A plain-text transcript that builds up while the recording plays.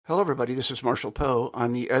Hello, everybody. This is Marshall Poe.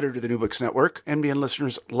 I'm the editor of the New Books Network. NBN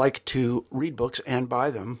listeners like to read books and buy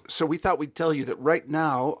them. So we thought we'd tell you that right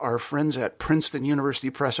now, our friends at Princeton University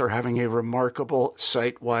Press are having a remarkable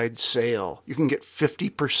site-wide sale. You can get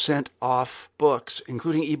 50% off books,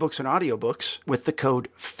 including ebooks and audiobooks, with the code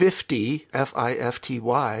 50,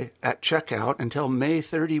 F-I-F-T-Y, at checkout until May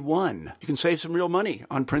 31. You can save some real money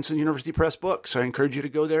on Princeton University Press books. I encourage you to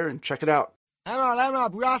go there and check it out. 来嘛，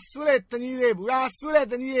不要输嘞，等你嘞，不要输嘞，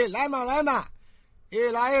等你嘞，来嘛，来，不要输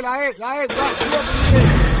嘞，等你嘞，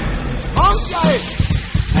好下嘞。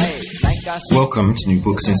Welcome to New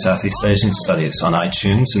Books in Southeast Asian Studies on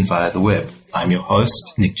iTunes and via the web. I'm your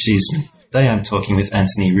host, Nick Cheeseman. Today I'm talking with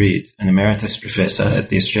Anthony Reid, an emeritus professor at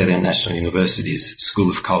the Australian National University's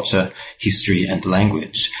School of Culture, History and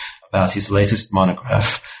Language, about his latest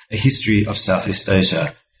monograph, A History of Southeast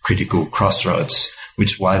Asia, Critical Crossroads,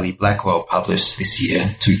 which Wiley Blackwell published this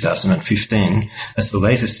year, 2015, as the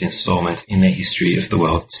latest installment in their History of the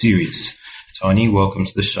World series. Tony, welcome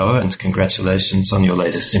to the show and congratulations on your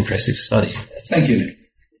latest impressive study. Thank you, Nick.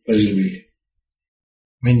 Pleasure to be here.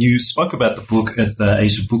 When you spoke about the book at the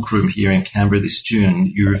Asia Book Room here in Canberra this June,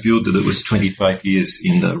 you revealed that it was 25 years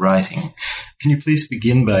in the writing. Can you please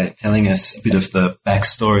begin by telling us a bit of the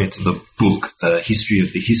backstory to the book, the history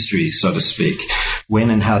of the history, so to speak?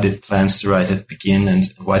 When and how did plans to write it begin, and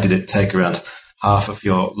why did it take around half of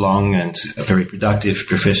your long and very productive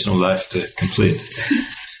professional life to complete?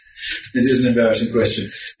 It is an embarrassing question.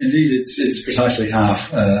 Indeed, it's precisely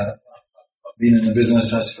half. I've been in the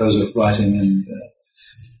business, I suppose, of writing and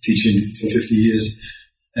teaching for 50 years.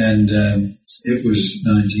 And it was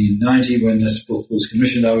 1990 when this book was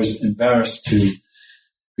commissioned. I was embarrassed to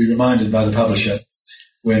be reminded by the publisher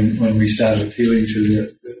when we started appealing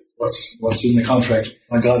to what's in the contract.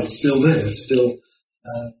 My God, it's still there. It's still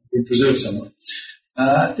been preserved somewhere.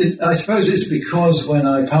 I suppose it's because when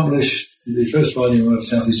I published the first volume of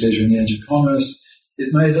Southeast Asia and the Age of Commerce,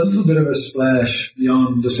 it made a little bit of a splash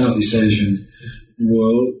beyond the Southeast Asian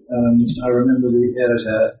world. I remember the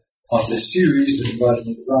editor of this series that invited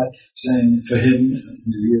me to write saying for him,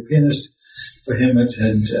 he's a Europeanist, for him it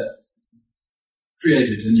had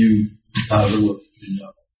created a new part of the world.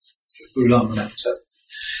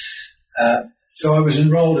 So I was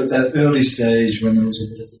enrolled at that early stage when there was a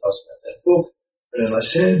bit of a buzz about that book. But as I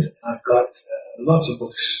said, I've got lots of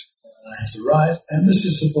books I have to write, and this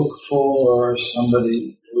is a book for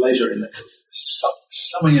somebody later in the career.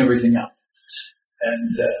 Summing everything up.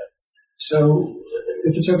 And so,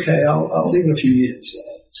 if it's okay, I'll leave it a few years.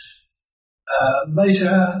 Later,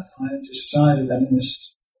 I decided,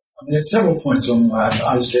 at several points along the way,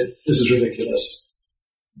 I said, this is ridiculous.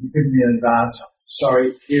 You've given me an advance.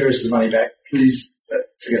 Sorry, here is the money back. Please,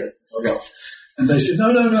 forget it. I'll go. And they said,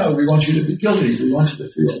 no, we want you to be guilty. We want you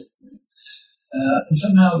to feel. And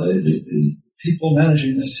somehow the people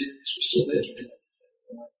managing this series were still there to do it.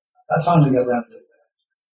 I finally got around to it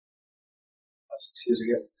 6 years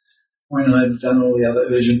ago, when I'd done all the other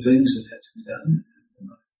urgent things that had to be done.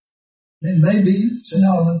 And maybe it's an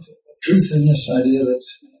element of truth in this idea that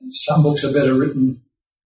some books are better written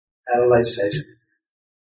at a late stage. I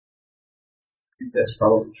think that's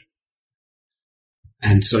probably true.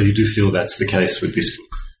 And so you do feel that's the case with this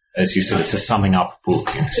book? As you said, it's a summing up book.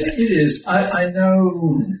 It is. I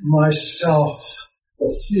know myself the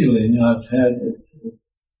feeling I've had with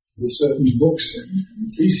certain books and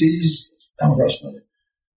theses come across me.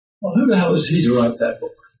 Well, who the hell is he to write that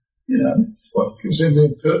book? What gives him the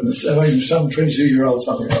impertinence of some 22-year-old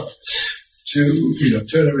something like that to,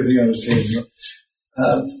 turn everything on its head.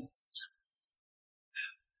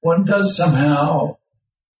 One does somehow,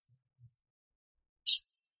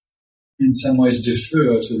 in some ways,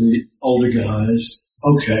 defer to the older guys.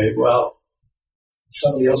 Okay, well, if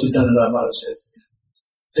somebody else had done it, I might have said,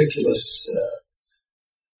 ridiculous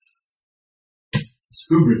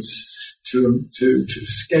hubris to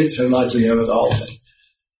skate so lightly over the whole thing.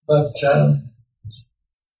 But,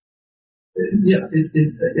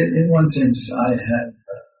 in one sense, I have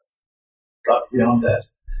got beyond that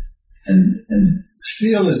and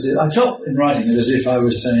feel as if, I felt in writing it as if I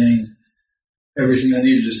was saying everything I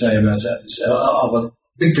needed to say about Southeast Asia, of a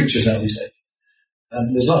big picture Southeast Asia.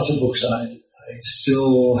 And there's lots of books I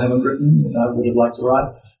still haven't written that I would have liked to write.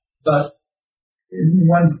 But in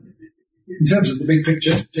terms of the big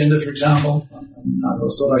picture, gender, for example, I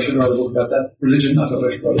always thought I should write a book about that. Religion, I thought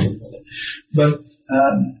I should write a book about that. But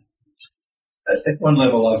at one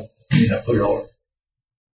level, I've put it all.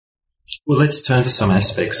 Well, let's turn to some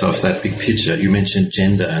aspects of that big picture. You mentioned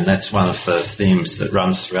gender, and that's one of the themes that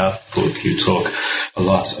runs throughout the book. You talk a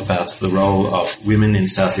lot about the role of women in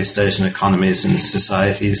Southeast Asian economies and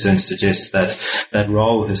societies and suggest that that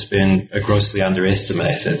role has been grossly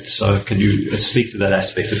underestimated. So can you speak to that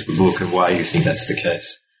aspect of the book and why you think that's the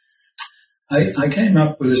case? I came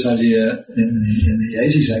up with this idea in the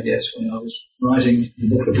 80s, I guess, when I was writing the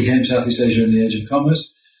book that became Southeast Asia in the Age of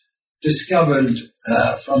Commerce. Discovered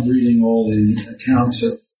from reading all the accounts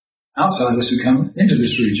of outsiders who come into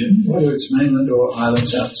this region, whether it's mainland or island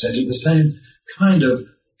Southeast Asia, the same kind of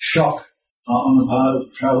shock on the part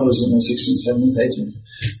of travellers in the 16th, 17th,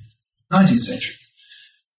 18th, 19th century,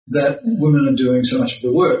 that women are doing so much of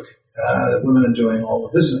the work, that women are doing all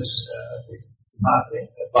the business, the marketing,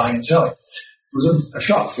 buying and selling. It was a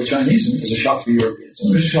shock for Chinese, and it was a shock for Europeans, and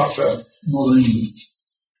it was a shock for Northern Indians.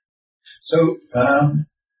 So,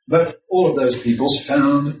 but all of those peoples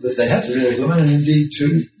found that they had to deal with women, and indeed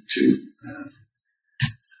to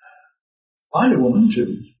find a woman, to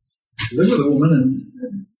live with a woman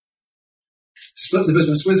and split the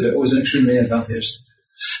business with her was extremely advantageous.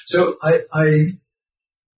 So I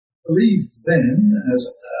believe then,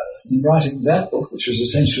 as in writing that book, which was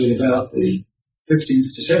essentially about the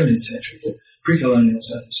 15th to 17th century, the pre-colonial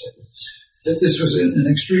Southeast Asia, that this was an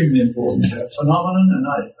extremely important phenomenon, and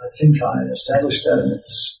I think I established that, and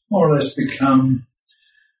it's more or less become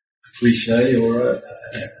a cliche or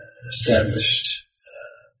an established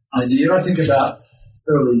idea. I think about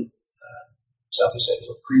early Southeast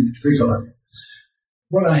Asia, pre-colonial.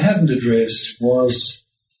 What I hadn't addressed was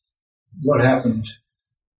what happened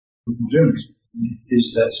with modernity.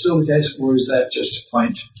 Is that still the case, or is that just a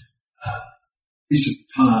quaint piece of the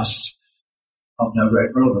past of no great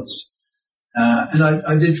relevance? And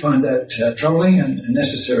I did find that troubling and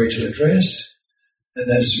necessary to address. And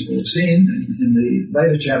as you will have seen in the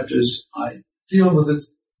later chapters, I deal with it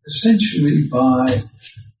essentially by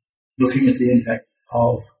looking at the impact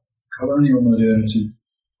of colonial modernity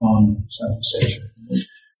on Southeast Asia.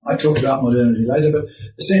 I talk about modernity later, but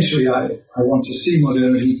essentially I want to see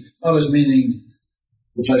modernity not as meaning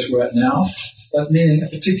the place we're at now, but meaning a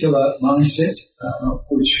particular mindset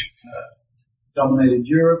which dominated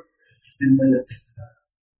Europe in the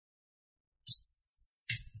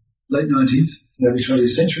late 19th, early 20th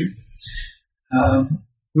century,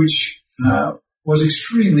 which was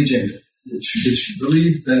extremely gendered, which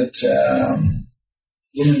believed that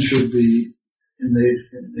women should be in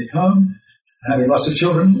the home, having lots of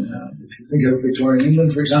children, if you think of Victorian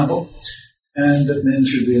England, for example, and that men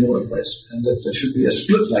should be in the workplace, and that there should be a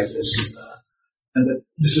split like this, and that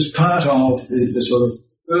this is part of the sort of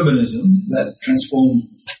urbanism that transformed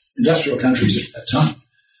industrial countries at that time,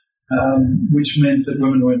 which meant that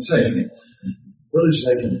women weren't safe anymore. In the village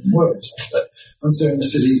they can work and stuff, but once they're in the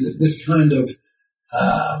city, this kind of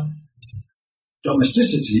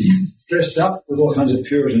domesticity, dressed up with all kinds of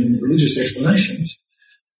Puritan religious explanations,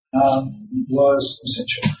 was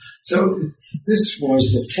essential. So this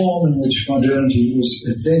was the form in which modernity was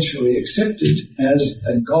eventually accepted as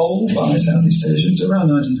a goal by Southeast Asians around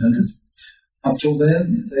 1900. Up till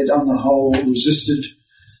then, they'd on the whole resisted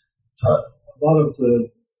a lot of the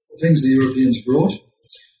things the Europeans brought.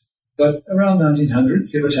 But around 1900,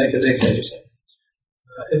 give or take a decade or so,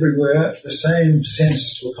 everywhere the same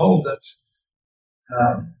sense took hold that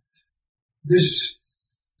this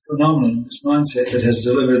phenomenon, this mindset that has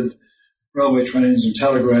delivered railway trains and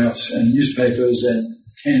telegraphs and newspapers and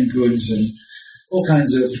canned goods and all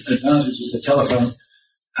kinds of advantages, the telephone,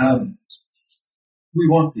 we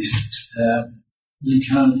want these things. We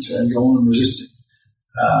can't go on resisting.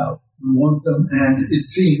 We want them, and it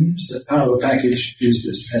seems that part of the package is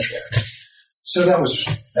this patriarchy. So that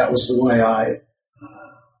was the way I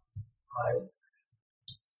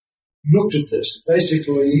looked at this.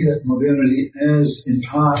 Basically, that modernity as in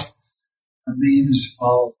part a means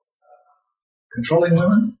of controlling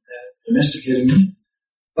women and domesticating them,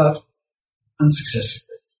 but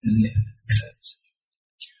unsuccessfully in the end.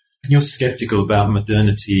 You're skeptical about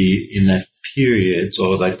modernity in that period,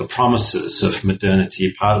 or like the promises of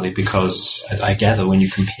modernity, partly because I gather when you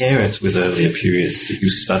compare it with earlier periods that you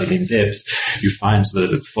studied in depth, you find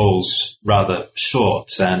that it falls rather short,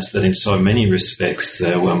 and that in so many respects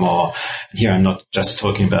there were more, and here I'm not just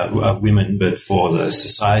talking about women, but for the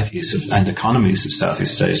societies and economies of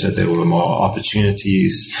Southeast Asia, there were more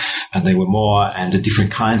opportunities, and there were more and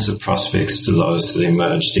different kinds of prospects to those that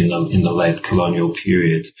emerged in the late colonial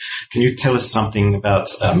period. Can you tell us something about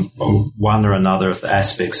one or another of the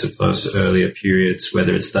aspects of those earlier periods,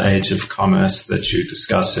 whether it's the age of commerce that you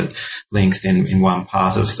discuss at length in one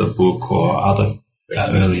part of the book or other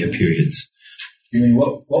earlier periods? You mean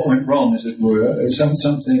what went wrong, as it were?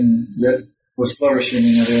 Something that was flourishing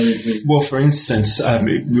in that area? Well, for instance,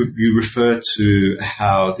 you refer to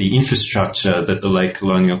how the infrastructure that the late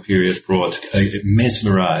colonial period brought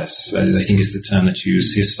mesmerized, I think is the term that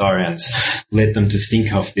use historians, led them to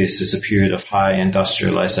think of this as a period of high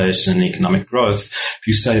industrialization and economic growth.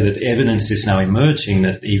 You say that evidence is now emerging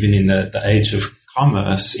that even in the age of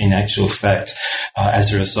commerce, in actual fact,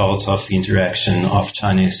 as a result of the interaction of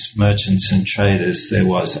Chinese merchants and traders, there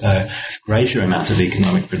was a greater amount of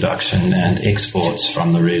economic production and exports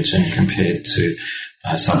from the region compared to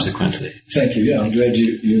subsequently. Thank you. Yeah, I'm glad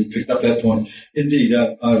you picked up that point. Indeed,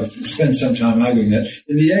 I've spent some time arguing that.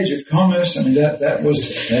 In the age of commerce, I mean, that was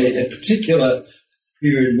a particular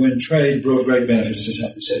period when trade brought great benefits to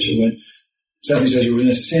Southeast Asia, when Southeast Asia was, in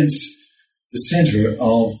a sense, the center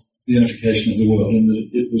of the unification of the world, and that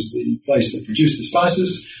it was the place that produced the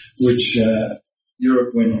spices, which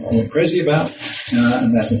Europe went crazy about,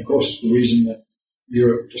 and that, of course, the reason that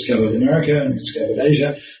Europe discovered America and discovered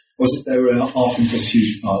Asia was that they were often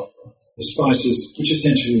pursuit of the spices, which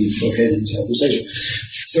essentially located in Southeast Asia.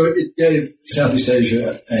 So it gave Southeast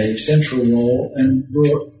Asia a central role and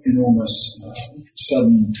brought enormous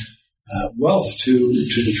sudden wealth to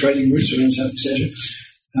the trading routes around Southeast Asia.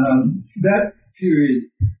 That period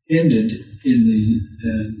ended in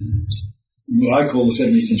what I call the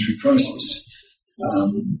 17th century crisis,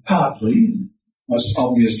 partly, most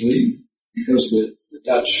obviously, because the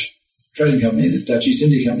Dutch trading company, the Dutch East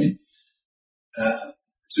India Company,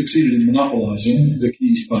 succeeded in monopolizing the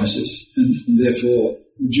key spices and therefore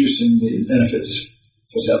reducing the benefits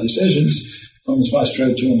for Southeast Asians from the spice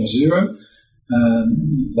trade to almost zero,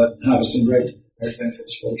 but harvesting great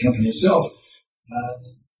benefits for the company itself,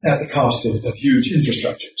 at the cost of huge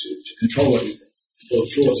infrastructure to control everything, to build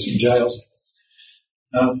forts and jails.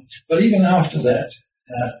 But even after that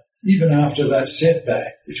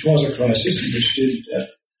setback, which was a crisis and which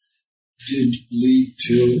did lead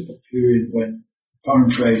to a period when foreign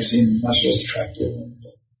trade seemed much less attractive, and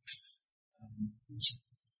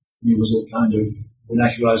there was a kind of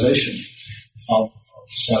vernacularization of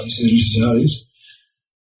Southeast Asian societies.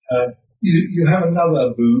 You have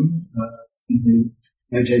another boom in the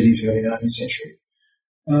late 18th, early 19th century,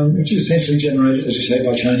 which is essentially generated, as you say,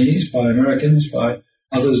 by Chinese, by Americans, by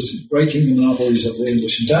others breaking the monopolies of the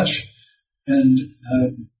English and Dutch, and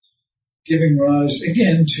giving rise,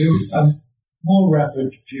 again, to a more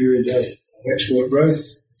rapid period of export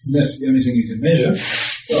growth. And that's the only thing you can measure.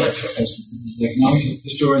 As economic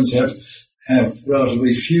historians have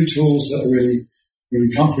relatively few tools that are really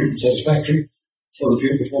concrete and satisfactory for the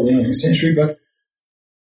period before the 19th century, but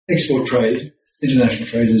export trade, international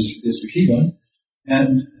trade is the key one,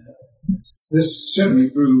 and this certainly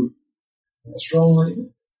grew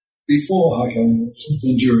strongly before high colonialism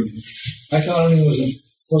than during. High colonialism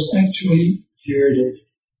was actually a period of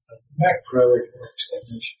macroeconomic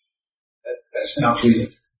stagnation. That's now clear,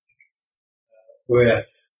 where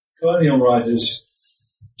colonial writers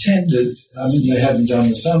tended, I mean, they hadn't done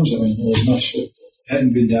the sums, I mean, there was much that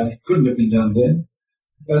hadn't been done, couldn't have been done then,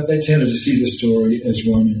 but they tended to see the story as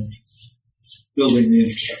one of building the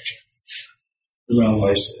infrastructure, the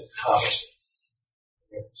railways, the harvest.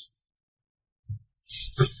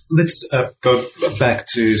 Let's go back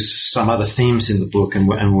to some other themes in the book, and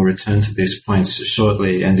we'll return to these points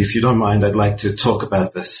shortly. And if you don't mind, I'd like to talk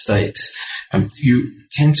about the state. You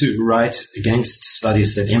tend to write against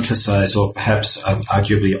studies that emphasize, or perhaps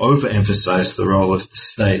arguably overemphasize, the role of the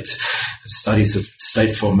state, studies of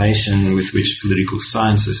state formation with which political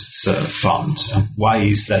scientists fund. Why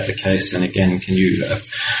is that the case? And again, can you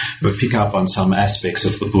pick up on some aspects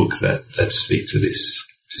of the book that speak to this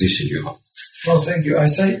position you hold? Well, thank you. I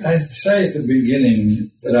say at the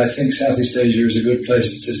beginning that I think Southeast Asia is a good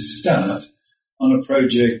place to start on a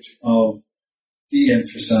project of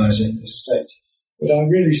de-emphasizing the state. But I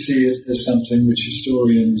really see it as something which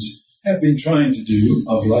historians have been trying to do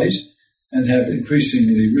of late and have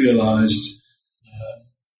increasingly realized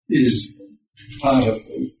is part of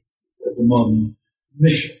the modern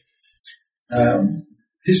mission.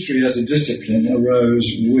 History as a discipline arose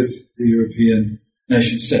with the European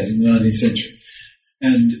nation-state in the 19th century,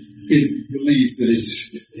 and it believed that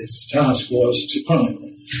its task was to chronicle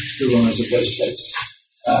the rise of those states.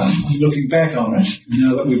 Looking back on it,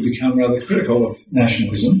 now that we've become rather critical of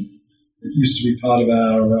nationalism, it used to be part of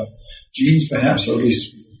our genes perhaps, or at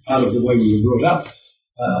least part of the way we were brought up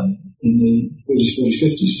in the 30s, 40s,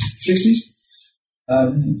 50s, 60s.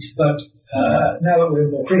 But now that we're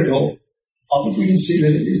more critical of it, we can see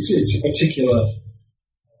that it's a particular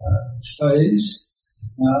phase,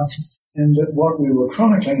 and that what we were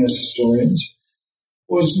chronicling as historians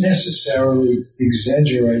was necessarily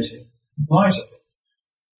exaggerating, might have been,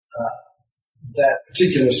 that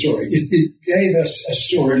particular story. It gave us a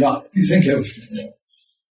storyline. If you think of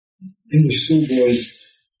English schoolboys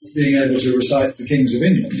being able to recite the Kings of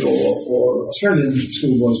England, or Australian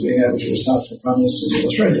schoolboys being able to recite the Prime Ministers of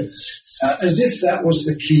Australia, as if that was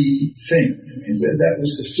the key thing. I mean, that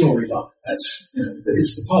was the storyline.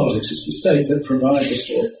 It's the politics, it's the state that provides a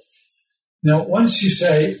story. Now, once you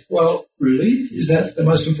say, well, really, is that the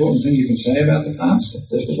most important thing you can say about the past?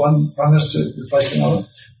 There's one Prime Minister replaced another,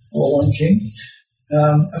 or one king?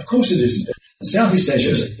 Of course it isn't. Southeast Asia,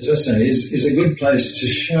 as I say, is a good place to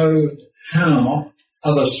show how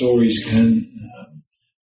other stories can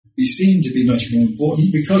be seen to be much more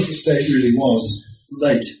important, because the state really was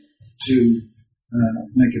late to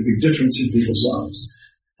make a big difference in people's lives.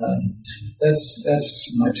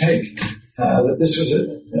 That's my take, that this was a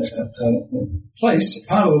place, a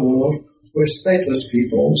part of the world, where stateless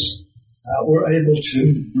peoples were able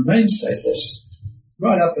to remain stateless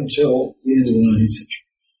right up until the end of the 19th century.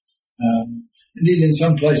 Indeed, in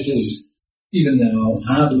some places, even now,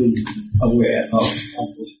 hardly aware of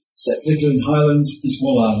the state, particularly in highlands and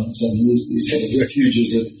small islands, and these sort of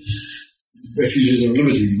refuges of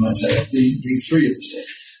liberty, you might say, being free of the state.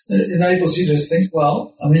 It enables you to think,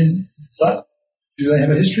 well, I mean, but do they have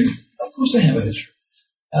a history? Of course they have a history.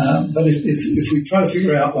 But if we try to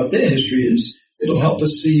figure out what their history is, it'll help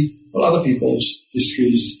us see, well, other people's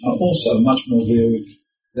histories are also much more varied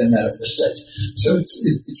than that of the state. So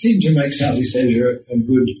it seemed to make Southeast Asia a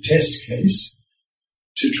good test case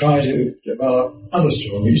to try to develop other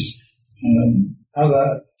stories,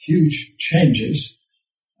 other huge changes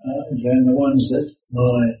than the ones that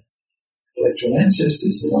my intellectual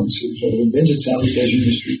ancestors, the ones who sort of invented Southeast Asian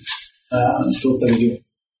history, thought they were doing.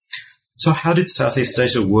 So how did Southeast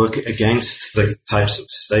Asia work against the types of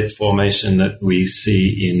state formation that we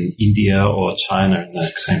see in India or China in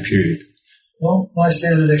that same period? Well, my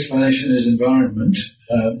standard explanation is environment.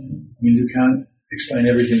 I mean, you can't explain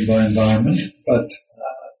everything by environment, but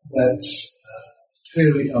that's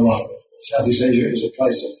clearly a lot of it. Southeast Asia is a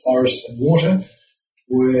place of forest and water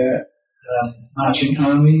where marching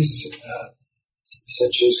armies,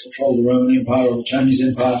 such as control the Roman Empire or the Chinese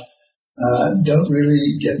Empire, don't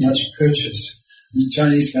really get much purchase. And the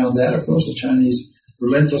Chinese found that, of course. The Chinese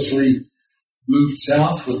relentlessly moved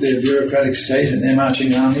south with their bureaucratic state and their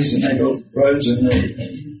marching armies, and they built roads and they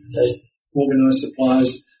organized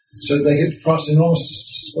supplies so they could cross enormous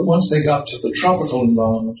distances. But once they got to the tropical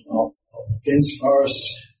environment of dense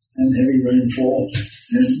forests and heavy rainfall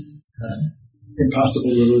and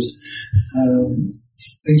impassable rivers,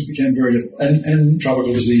 things became very difficult, and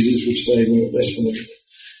tropical diseases, which they were less familiar with.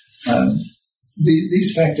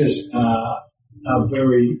 These factors are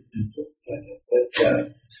very important, I think,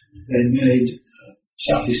 that they made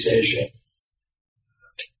Southeast Asia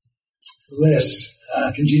less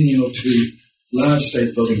congenial to large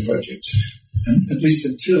state-building projects, and at least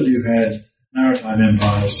until you had maritime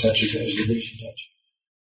empires such as those of the British and Dutch.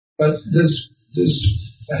 But there's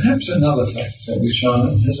perhaps another factor which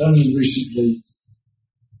has only recently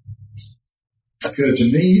occurred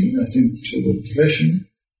to me, and I think to the profession.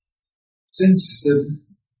 Since the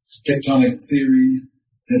tectonic theory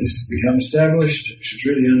has become established, which was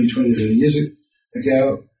really only 20, 30 years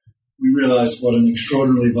ago, we realized what an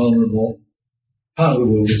extraordinarily vulnerable part of the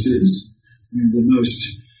world this is. I mean, the most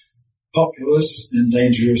populous and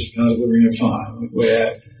dangerous part of the Ring of Fire, where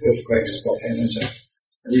earthquakes, volcanoes are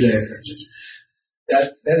everyday occurrences.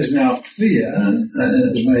 That is now clear, and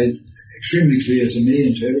it was made extremely clear to me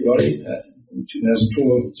and to everybody in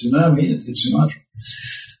 2004 tsunami at Sumatra.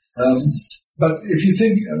 But if you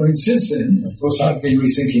think, I mean, since then, of course, I've been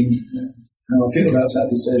rethinking how I feel about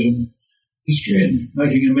Southeast Asian history and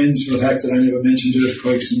making amends for the fact that I never mentioned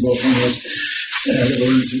earthquakes and volcanoes and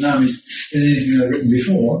tsunamis in anything I've written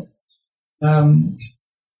before.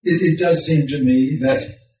 It does seem to me that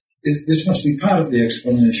this must be part of the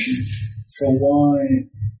explanation for why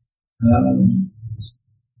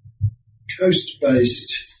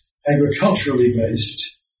coast-based, agriculturally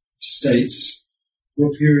based states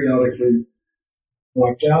were periodically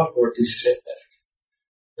wiped out or at least set back.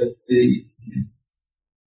 That the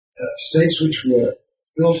states which were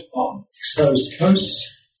built on exposed coasts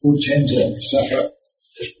would tend to suffer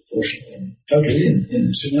disproportionately, totally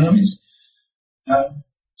in tsunamis.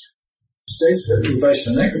 States that were based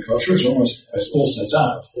on agriculture, as all states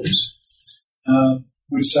are, of course,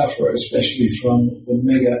 would suffer especially from the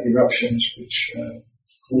mega eruptions which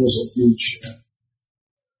cause a huge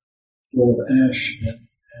flow of ash and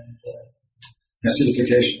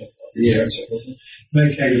acidification of the air and so forth,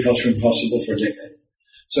 make agriculture impossible for a decade.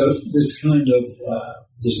 So this kind of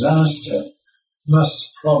disaster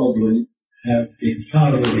must probably have been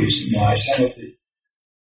part of the reason why some of the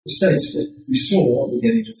states that we saw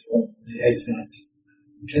beginning to form in the 8th, 9th,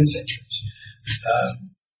 and 10th centuries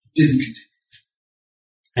didn't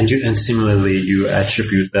continue. And similarly, you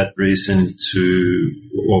attribute that reason to,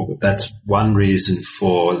 or that's one reason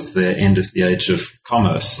for the end of the age of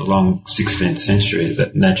commerce, the long 16th century,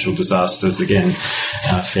 that natural disasters again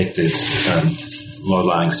affected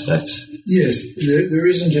low-lying states. Yes, there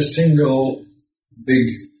isn't a single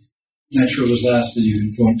big natural disaster you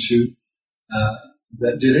can point to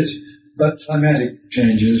that did it, but climatic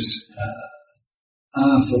changes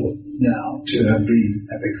are thought now to have been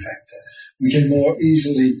a big factor. We can more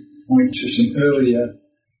easily point to some earlier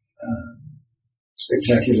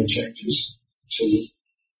spectacular changes to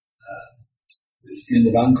in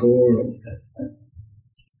the Angkor or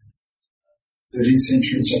 13th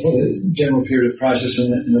century and so forth, the general period of crisis in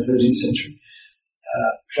the 13th century,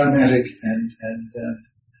 climatic and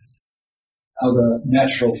other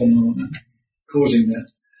natural phenomena causing that.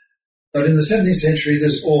 But in the 17th century,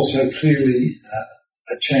 there's also clearly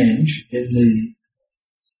a change in the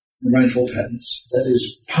rainfall patterns. That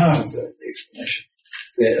is part of the explanation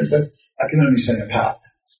there, but I can only say a part,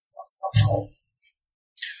 not the whole.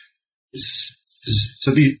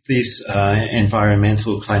 So these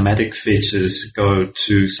environmental climatic features go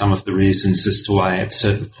to some of the reasons as to why at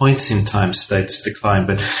certain points in time states decline,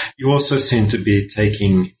 but you also seem to be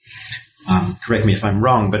taking, correct me if I'm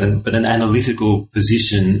wrong, but an analytical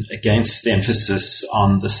position against emphasis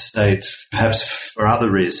on the state, perhaps for other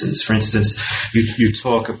reasons. For instance, you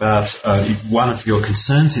talk about one of your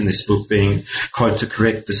concerns in this book being, quote, to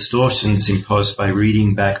correct distortions imposed by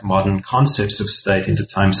reading back modern concepts of state into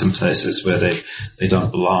times and places where they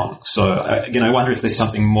don't belong. So, again, I wonder if there's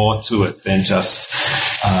something more to it than just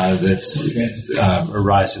that's a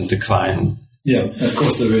rise and decline. Yeah, of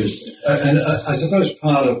course there is. And I suppose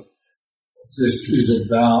part of this is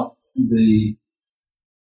about the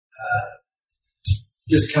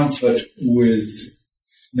discomfort with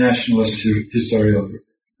nationalist historiography.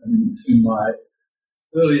 In my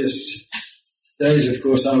earliest days, of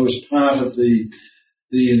course, I was part of the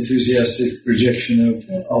enthusiastic rejection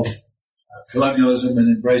of colonialism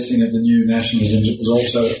and embracing of the new nationalism. It was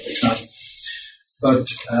also exciting. But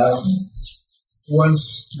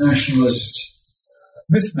once nationalist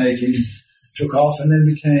myth-making took off and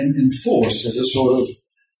then became enforced as a sort of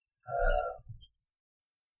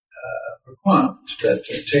requirement that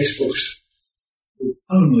textbooks would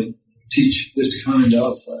only teach this kind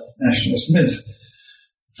of nationalist myth,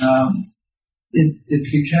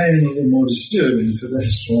 it became a little more disturbing for the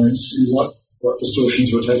historian to see what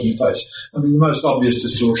distortions were taking place. I mean, the most obvious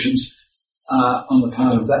distortions are on the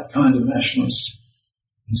part of that kind of nationalist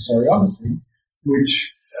historiography,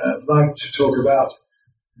 which like to talk about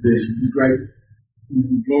the great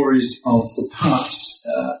glories of the past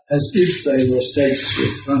as if they were states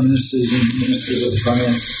with prime ministers and ministers of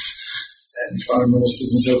finance and foreign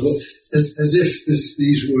ministers and so forth, as if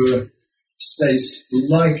these were states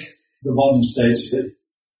like the modern states that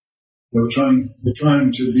they were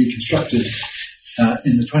trying to be constructed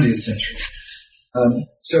in the 20th century.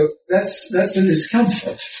 So that's a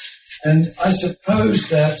discomfort, and I suppose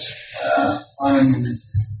that I'm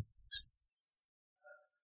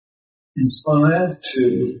inspired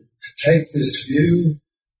to take this view,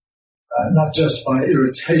 not just by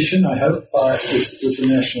irritation, I hope, with the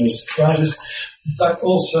nationalist writers, but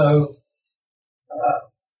also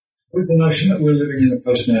with the notion that we're living in a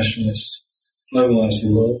post-nationalist, globalized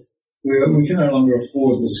world where we can no longer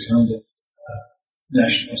afford this kind of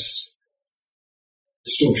nationalist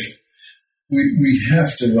distortion. We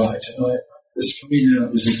have to write, this for me now,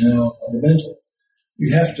 this is now fundamental,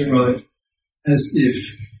 we have to write as if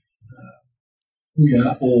we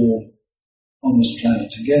are all on this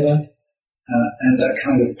planet together, and that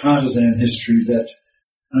kind of partisan history that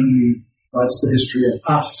only writes the history of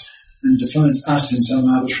us and defines us in some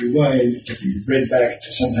arbitrary way to be read back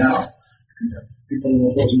to somehow people in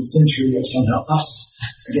the 14th century or somehow us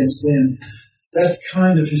against them. That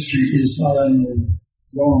kind of history is not only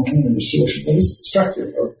wrong and a distortion, but it's destructive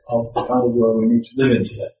of the kind of world we need to live in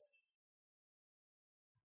today.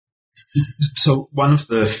 So one of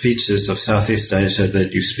the features of Southeast Asia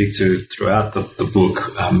that you speak to throughout the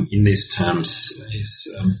book in these terms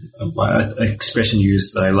is an expression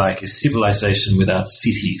used that I like is civilization without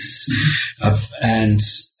cities.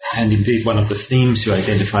 And indeed, one of the themes you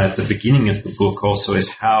identify at the beginning of the book also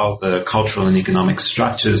is how the cultural and economic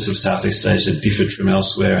structures of Southeast Asia differed from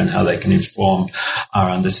elsewhere and how they can inform our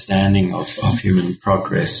understanding of human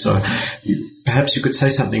progress. So perhaps you could say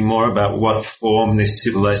something more about what form this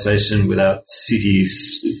civilization without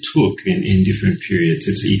cities took in different periods,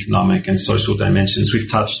 its economic and social dimensions. We've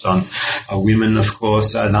touched on women, of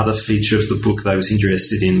course. Another feature of the book that I was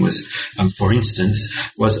interested in was, for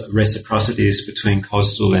instance, was reciprocities between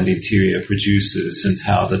coastal and interior producers and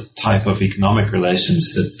how the type of economic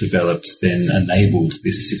relations that developed then enabled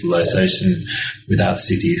this civilization without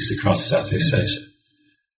cities across Southeast Asia.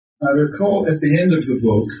 I recall at the end of the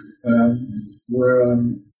book, where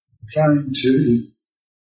I'm trying to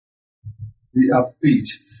be upbeat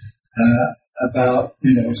about,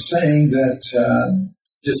 saying that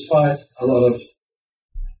despite a lot of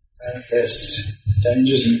manifest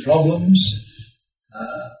dangers and problems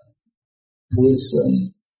with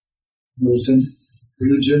militant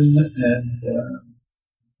religion and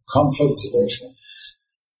conflicts of all,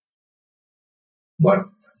 what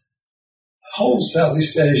holds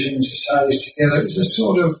Southeast Asian societies together is a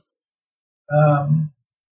sort of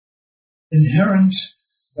inherent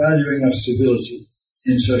valuing of civility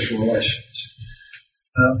in social relations,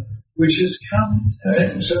 which has come.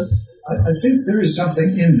 So I think there is something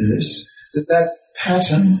in this, that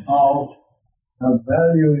pattern of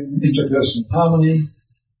valuing interpersonal harmony,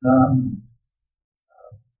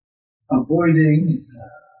 avoiding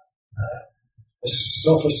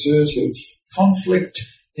self-assertive conflict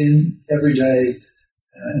in everyday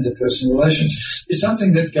interpersonal relations, is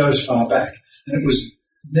something that goes far back, and it was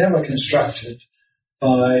never constructed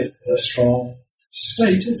by a strong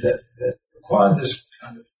state that required this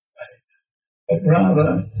kind of behavior, but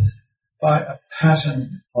rather by a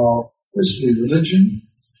pattern of, firstly, religion,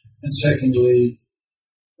 and secondly,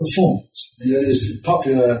 performance. And that is,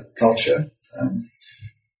 popular culture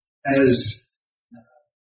as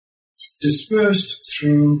dispersed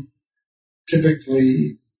through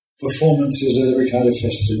typically performances at every kind of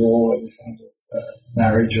festival, every kind of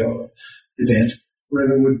marriage or event, where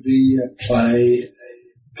there would be a play,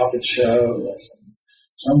 a puppet show, or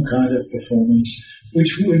some kind of performance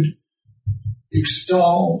which would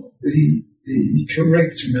extol the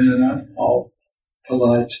correct manner of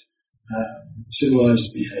polite,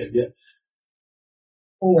 civilized behavior,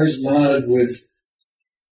 always larded with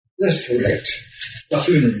less correct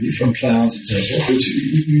buffoonery from clowns and so forth, which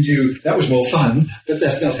you knew that was more fun, but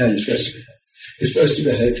that's not how you're supposed to behave. You're supposed to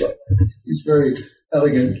behave like these very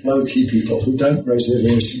elegant, low-key people who don't raise their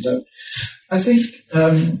voice and don't. I think,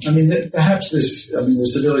 perhaps the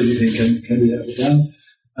civility thing can be overdone,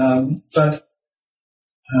 but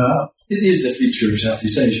it is a feature of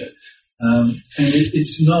Southeast Asia, and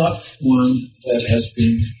it's not one that has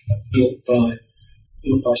been built by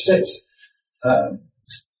states.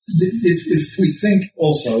 If we think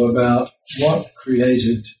also about what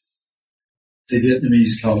created a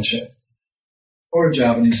Vietnamese culture or a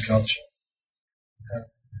Javanese culture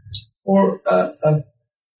or a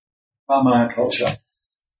Burmese culture,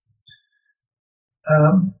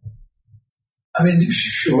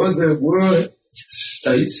 sure, there were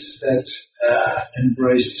states that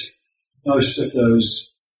embraced most of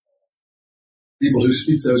those people who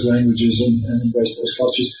speak those languages and embrace those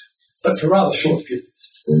cultures, but for rather short periods.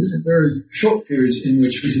 Very short periods in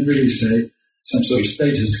which we can really say some sort of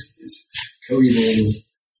state is coeval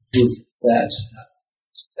with that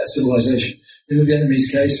civilization. In the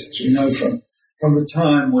Vietnamese case, as we know from the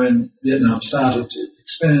time when Vietnam started to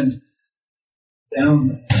expand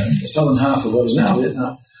down the southern half of what is now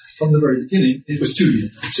Vietnam, from the very beginning, it was two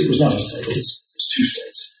Vietnams. It was not a state, it was two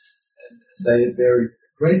states. And they varied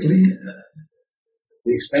greatly.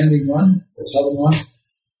 The expanding one, the southern one,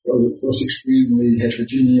 was, of course, extremely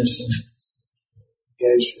heterogeneous and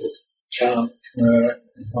engaged with Cham, Khmer,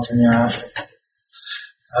 and Montagnard.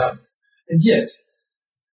 And yet,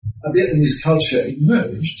 a Vietnamese culture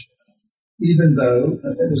emerged, even though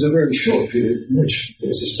there was a very short period in which there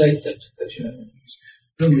was a state that was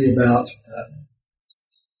only about a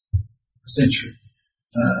century,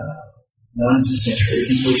 19th century,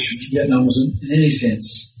 in which Vietnam was in any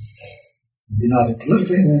sense united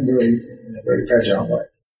politically and then in a very fragile way.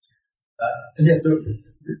 And yet the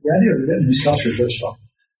idea of the Vietnamese culture is very strong.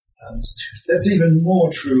 That's even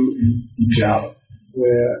more true in Java,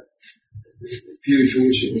 where the period for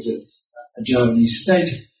which it was a Javanese state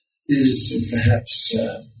is perhaps 30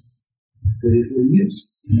 or 40 years,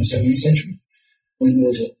 in the 17th century, when there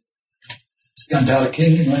was a gunpowder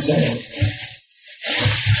king, you might say,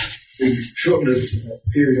 a short-lived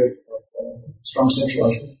period of strong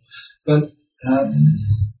centralisation. But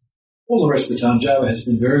all the rest of the time, Java has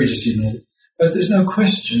been very disunited. But there's no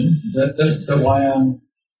question that Wayang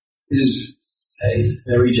is a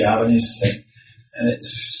very Javanese thing, and its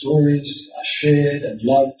stories are shared and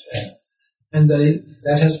loved And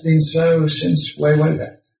that has been so since way, way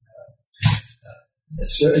back.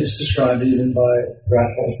 It's described even by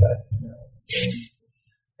Raffles back in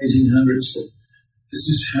the 1800s that this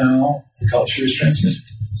is how the culture is transmitted.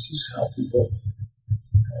 This is how people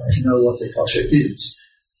know what their culture is.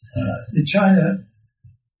 In China,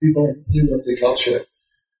 people knew what their culture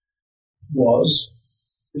was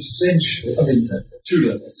essentially, at two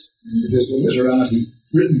levels. There's the literati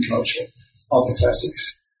written culture of the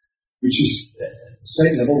classics, which is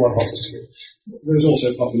state level what holds us together. There's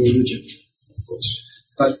also popular religion, of course.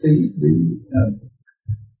 But the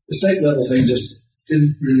state level thing just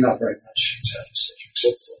didn't really operate much in Southeast Asia,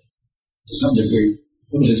 except for, to some degree,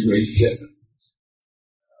 limited degree here.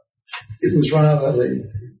 It was rather the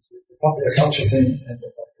popular culture thing and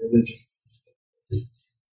the popular religion.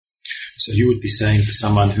 So you would be saying to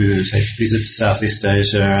someone who visits Southeast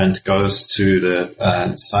Asia and goes to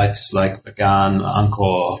the sites like Bagan,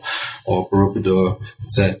 Angkor, or Borobudur,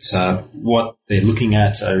 that what they're looking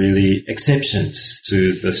at are really exceptions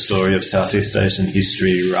to the story of Southeast Asian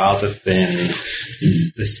history rather than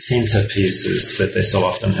the centerpieces that they're so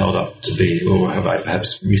often held up to be? Or have I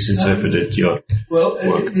perhaps misinterpreted your work?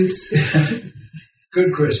 It's a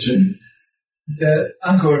good question. The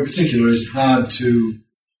Angkor in particular is hard to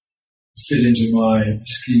fit into my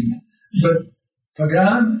scheme. But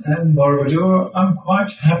Bagan and Borobudur, I'm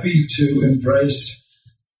quite happy to embrace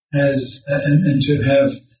as and to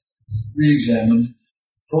have re-examined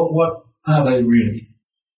what are they really?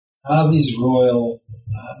 Are these royal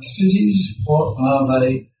cities, or are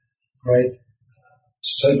they great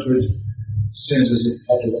sacred centres of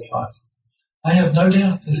popular life? I have no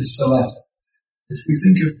doubt that it's the latter. If we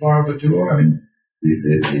think of Borobudur,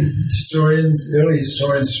 the historians, the early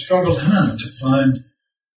historians, struggled hard to find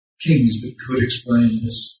kings that could explain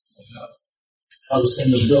this, how this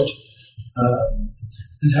thing was built,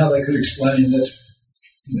 and how they could explain that,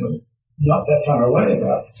 not that far away,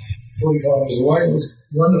 about 40 kilometres away, was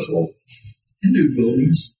wonderful Hindu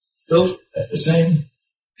buildings built at the same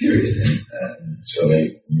period. So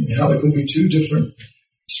how there could be two different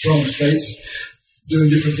strong states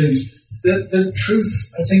doing different things. The truth,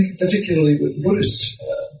 I think, particularly with Buddhist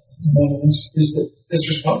monuments, is that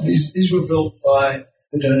these were built by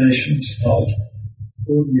the donations of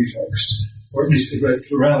ordinary folks, or at least the great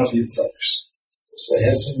plurality of folks. So they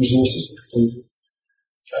had some resources that could do.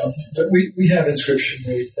 But we have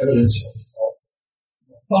inscription evidence of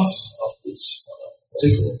lots of these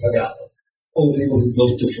people in Bagan, all the people who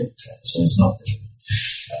built different temples, and it's not different.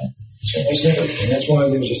 So that's never, and that's why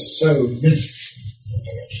there were just so many.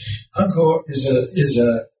 Angkor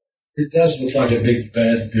it does look like a big,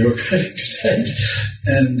 bad bureaucratic state,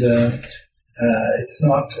 and it's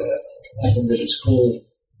not nothing that it's called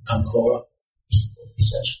Angkor.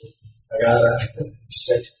 It's actually Nagara, that's a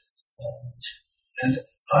state. And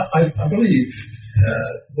I believe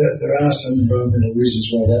that there are some environmental reasons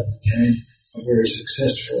why that became a very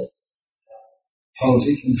successful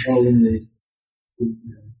polity, controlling the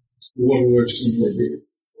waterworks and the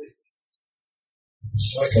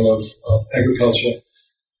cycle of agriculture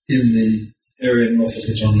in the area north of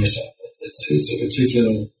the John West. It's a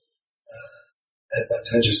particular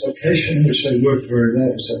advantageous location, which they worked very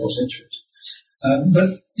well for several centuries. But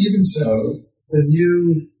even so, the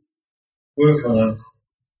new work on Angkor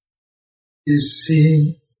is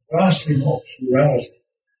seeing vastly more plurality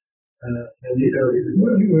than the early. The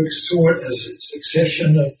early work saw it as a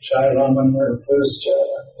succession of Jayaraman, the first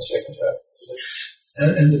Jayaraman, the second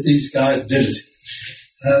Jayaraman, and that these guys did it.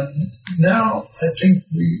 Now, I think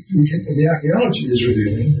the archaeology is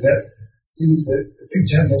revealing that the big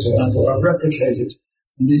temples of Angkor are replicated,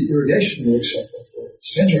 and the irrigation works of the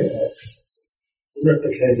centre of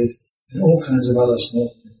replicated in all kinds of other small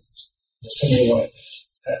things in a similar way,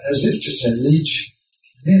 as if to say each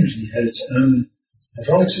community had its own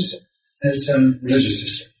hydraulic system and its own religious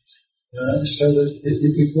system, so that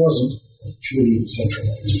it wasn't purely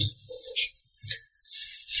centralized.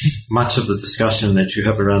 Much of the discussion that you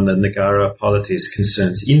have around the Nagara polities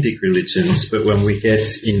concerns Indic religions, but when we get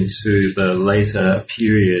into the later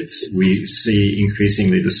periods, we see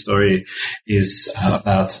increasingly the story is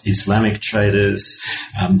about Islamic traders,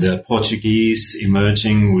 the Portuguese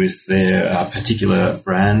emerging with their particular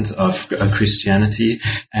brand of Christianity,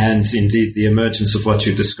 and indeed the emergence of what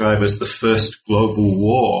you describe as the first global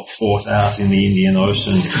war fought out in the Indian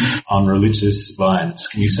Ocean on religious lines.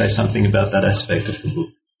 Can you say something about that aspect of the book?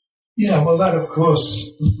 Yeah, well, that of course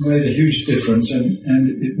made a huge difference, and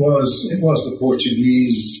it was the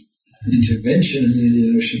Portuguese intervention in the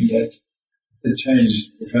Indian Ocean that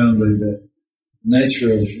changed profoundly the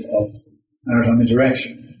nature of maritime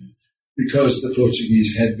interaction, because the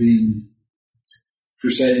Portuguese had been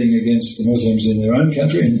crusading against the Muslims in their own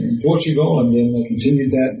country, in Portugal, and then they continued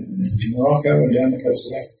that in Morocco and down the coast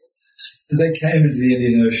of Africa. And they came into the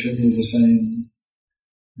Indian Ocean with the same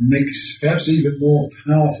mix, perhaps even more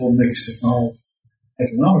powerful mix of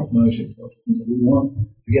economic motive. We want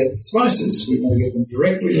to get the spices. We want to get them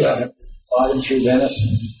directly, buy them through Venice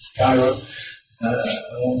and Cairo,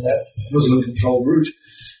 along that Muslim-controlled route.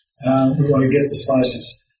 We want to get the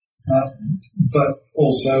spices. But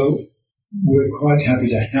also, we're quite happy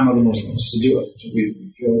to hammer the Muslims to do it. We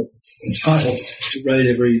feel entitled to raid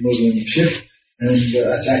every Muslim ship and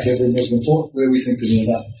attack every Muslim fort where we think there's a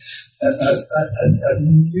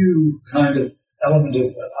new kind of element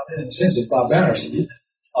of, in a sense, of barbarity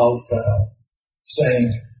of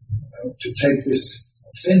saying, to take this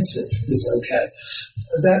offensive is okay.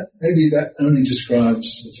 Maybe that only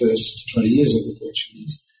describes the first 20 years of the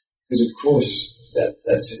Portuguese, because of course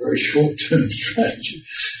that's a very short-term strategy,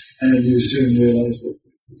 and you soon realise that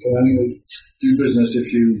you can only do business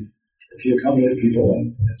if you accommodate people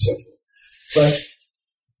and so forth. But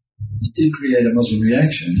it did create a Muslim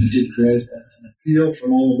reaction. It did create an appeal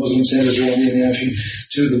from all the Muslim centres around the Indian Ocean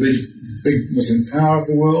to the big Muslim power of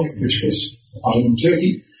the world, which was Ottoman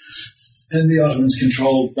Turkey. And the Ottomans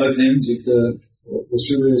controlled both ends of the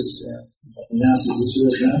Suez, now sees the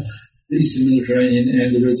Suez Canal, the Eastern Mediterranean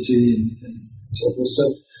and the Red Sea and so forth.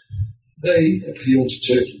 So they appealed to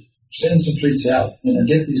Turkey. Send some fleets out,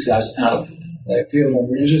 get these guys out. They appealed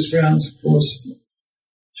on religious grounds, of course.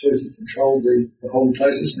 Turkey controlled the holy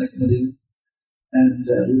places, Mecca and Medina. And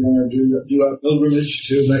we want to do our pilgrimage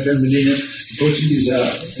to Mecca and Medina. The Portuguese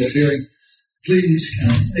are appealing, please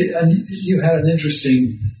come. And you had an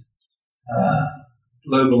interesting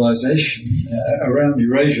globalization around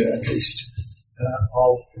Eurasia, at least,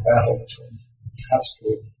 of the battle between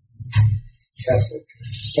Habsburg, Catholic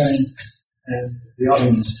Spain, and the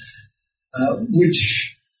Ottomans,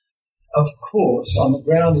 which, of course, on the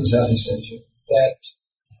ground in Southeast Asia, that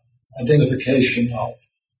identification of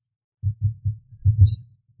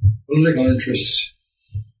political interest,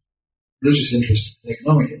 religious interest,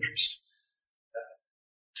 economic interest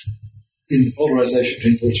in the polarization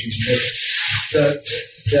between Portuguese and American,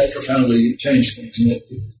 that profoundly changed things, and it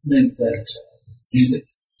meant that,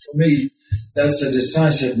 for me, that's a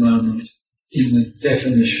decisive moment in the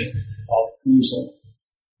definition of who's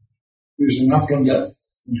an Uplander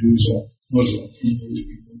and who's a Muslim in the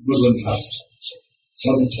Muslim parts of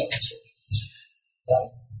southern South.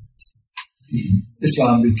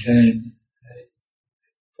 Islam became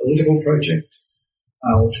a political project,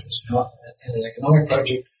 which was an economic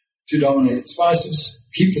project, to dominate the spices,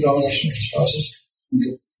 keep the domination of the spices, and to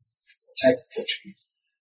attack the Portuguese.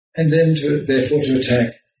 And then, therefore, to attack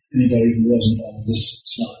anybody who wasn't on this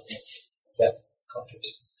side of that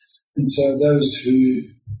contest. And so those who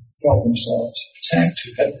felt themselves attacked,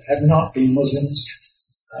 who had not been Muslims,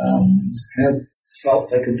 had felt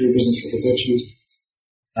they could do business with the Portuguese,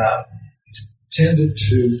 tended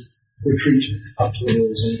to retreat up to the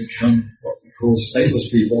hills and become what we call stateless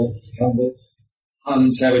people, become the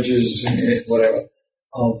Highland savages, whatever,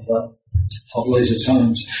 of later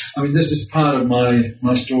times. I mean, this is part of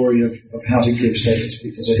my story of how to give stateless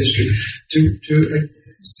peoples a history, to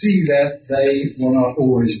see that they were not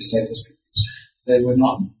always stateless peoples. They were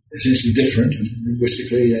not essentially different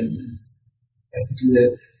linguistically and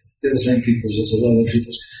ethnically. They're the same peoples as a lot of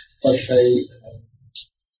peoples, but they,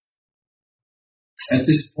 at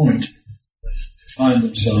this point, find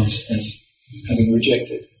themselves as having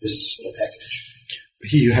rejected this sort of package.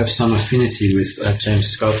 Here you have some affinity with James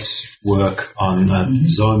Scott's work on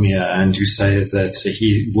Zomia, and you say that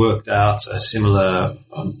he worked out a similar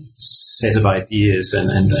set of ideas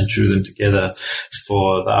and drew them together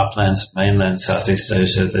for the uplands of mainland Southeast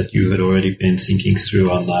Asia that you had already been thinking through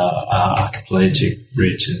on the archipelagic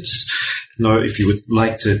regions. Now, if you would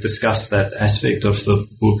like to discuss that aspect of the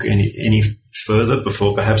book any further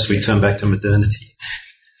before perhaps we turn back to modernity.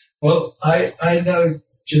 Well, I know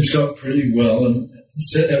Jim Scott pretty well, and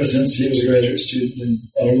ever since he was a graduate student in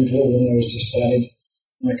Kuala Lumpur when I was just starting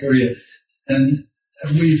my career. And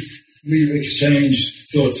we've exchanged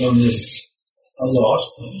thoughts on this a lot.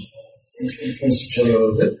 He wants to tell you a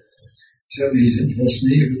little bit. Certainly he's influenced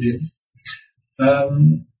me, who didn't.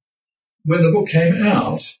 When the book came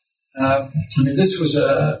out, this was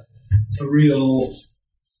a real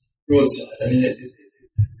broadside. I mean,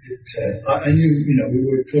 I knew, we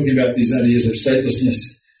were talking about these ideas of statelessness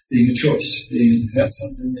being a choice, being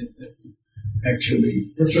something that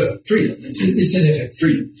actually prefer freedom. It's in effect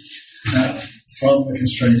freedom from the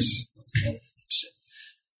constraints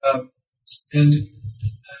of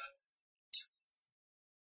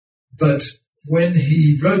but when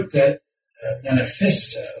he wrote that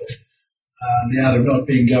manifesto, The Art of Not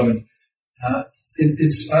Being Governed, I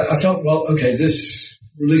felt, well, okay, this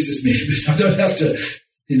releases me, but I don't have to,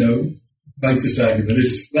 make this argument.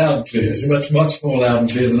 It's loud and clear. It's much more loud and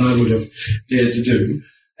clear than I would have dared to do,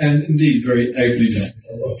 and indeed very ably done.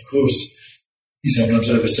 Of course, he sometimes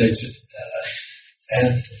overstates it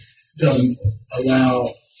and doesn't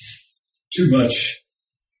allow too much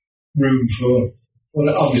room for what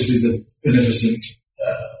are obviously the beneficent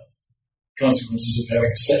consequences of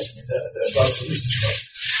having a state. There are lots of reasons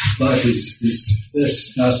why life is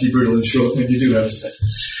less nasty, brutal, and short when you do have a state.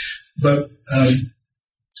 But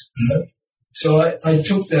so I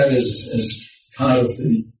took that as part of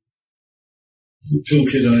the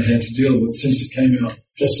toolkit I had to deal with since it came out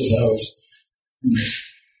just as I was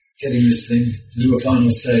getting this thing to a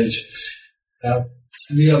final stage. And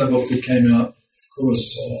the other book that came out, of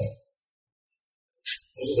course, a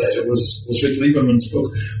little later was Rick Lieberman's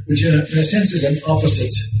book, which in a sense is an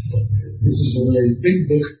opposite book. This is a very big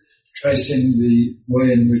book tracing the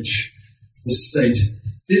way in which the state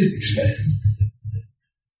did expand.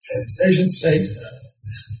 Southeast Asian state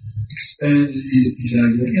expanded, he's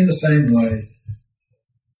arguing, in the same way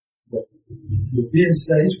that the European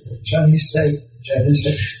state, the Chinese state,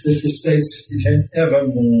 that the states became ever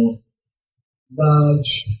more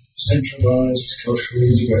large, centralized, culturally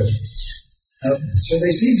integrated. So they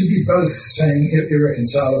seem to be both saying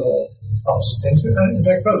irreconcilable opposite things, but in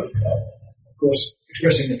fact both, of course,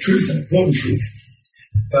 expressing the truth, an important truth,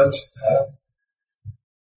 but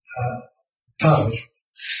part of the truth.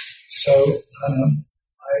 So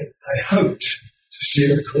I hoped to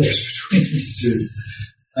steer a course between these two.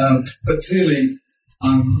 But clearly,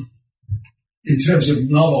 in terms of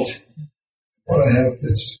novelty, what I have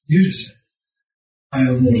that's new to say, I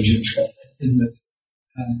am more to Jim Scott in that,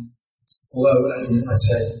 although, as I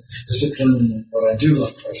say, discipline and what I do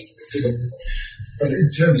like project, but in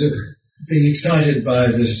terms of being excited by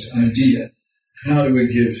this idea, how do we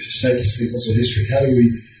give stateless peoples a history?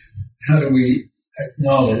 How do we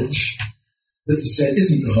acknowledge that the state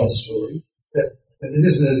isn't the whole story, that it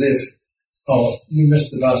isn't as if, you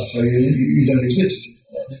missed the bus, so you don't exist.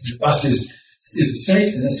 The bus is the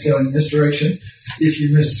state, and it's going in this direction. If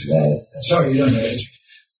you missed, I'm sorry, you don't have it.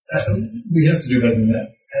 We have to do better than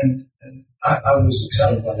that. And I was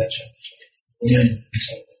excited by that challenge. Yeah,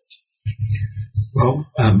 excited by that challenge. Well,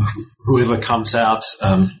 whoever comes out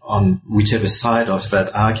on whichever side of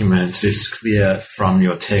that argument, it's clear from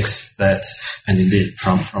your text that, and indeed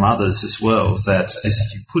from others as well, that,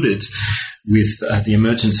 as you put it, with the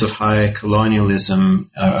emergence of high colonialism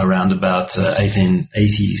around about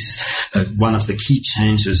 1880s, one of the key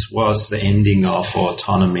changes was the ending of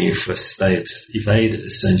autonomy for state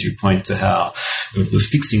evaders. And you point to how the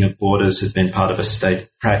fixing of borders had been part of a state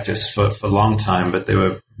practice for a long time, but there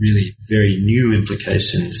were really very new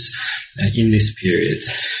implications in this period.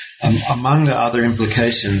 Among the other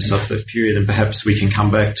implications of the period, and perhaps we can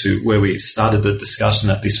come back to where we started the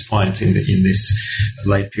discussion at this point in this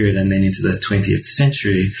late period and then into the 20th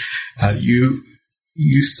century,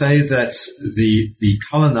 you say that the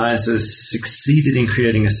colonizers succeeded in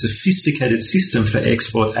creating a sophisticated system for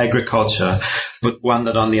export agriculture, but one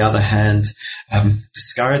that, on the other hand,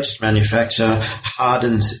 discouraged manufacture,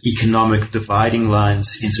 hardened economic dividing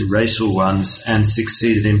lines into racial ones, and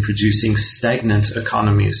succeeded in producing stagnant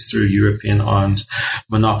economies through European-owned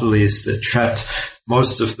monopolies that trapped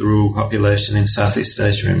most of the rural population in Southeast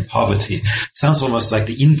Asia in poverty. Sounds almost like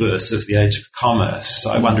the inverse of the age of commerce. So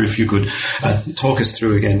I wonder if you could talk us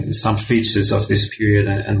through again some features of this period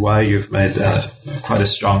and why you've made quite a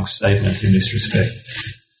strong statement in this respect.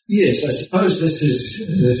 Yes, I suppose this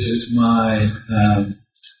is my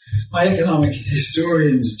economic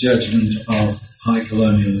historian's judgment of high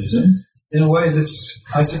colonialism in a way that's,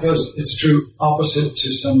 I suppose, it's true opposite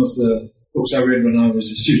to some of the books I read when I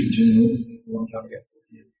was a student, a long time ago,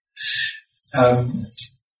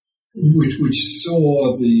 which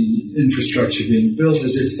saw the infrastructure being built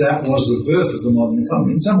as if that was the birth of the modern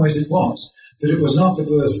economy. In some ways it was, but it was not the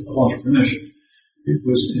birth of entrepreneurship. It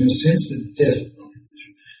was, in a sense, the death of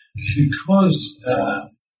entrepreneurship. Because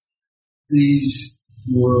these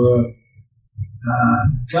were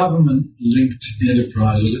government-linked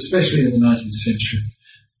enterprises, especially in the 19th century,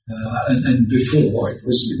 and before, it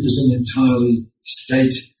was an entirely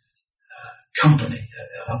state company,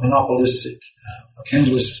 a monopolistic,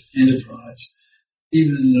 mercantilist enterprise.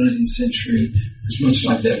 Even in the 19th century, it was much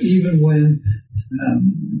like that. Even when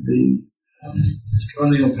the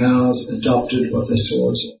colonial powers adopted what they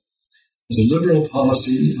saw as a liberal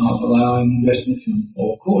policy of allowing investment from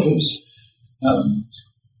all quarters,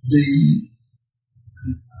 the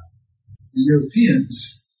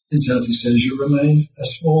Europeans in Southeast Asia remained a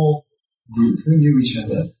small group who knew each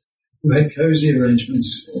other, who had cozy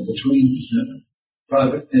arrangements between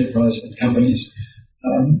private enterprise and companies,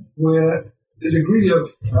 where the degree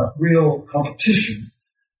of real competition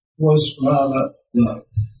was rather low.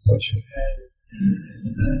 What you had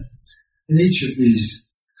in each of these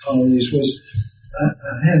colonies was a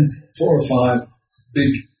hand, 4 or 5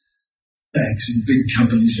 big banks and big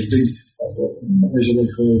companies and big, as they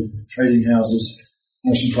call trading houses,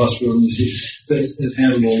 Morrison Prosper and the city, that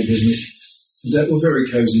handled all the business, that were very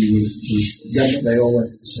cozy with government. They all went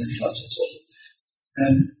to the same clubs and so on.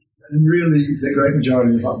 And really, the great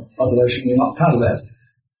majority of the population were not part of that.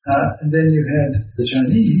 And then you had the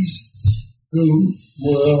Chinese, who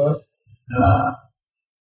were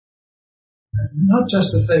not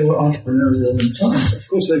just that they were entrepreneurial inclined. Of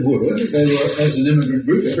course, they were. They were, as an immigrant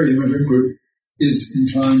group, every immigrant group is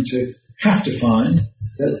inclined to have to find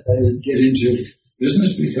that they get into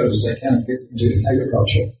business because they can't get into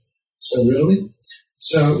agriculture so readily.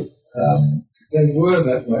 So they were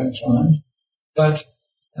that way inclined. But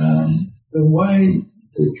the way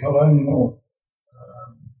the colonial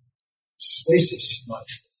stasis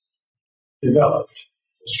developed,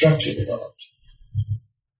 the structure developed,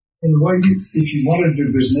 in a way, if you wanted to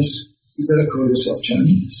do business, you better call yourself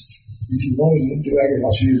Chinese. If you wanted to do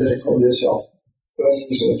agriculture, you better call yourself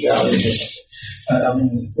Burmese or Javanese or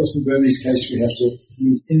something. Of course, in the Burmese case, we have to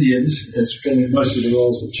meet Indians as filling most of the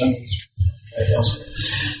roles of Chinese elsewhere.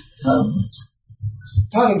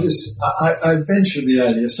 Part of this, I venture the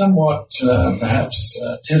idea somewhat, perhaps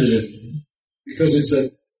tentatively, because it's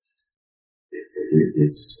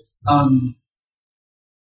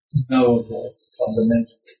unknowable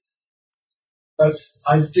fundamentally. But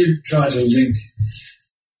I did try to link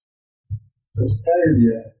the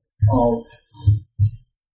failure of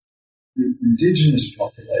the indigenous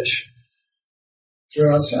population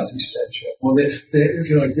throughout Southeast Asia, or if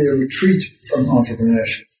you like, their retreat from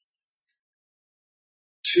entrepreneurship,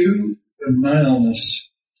 to the maleness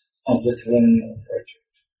of the colonial project.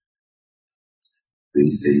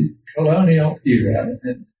 The colonial era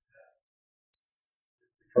and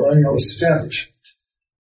colonial establishment,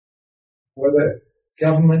 whether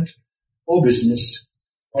government or business,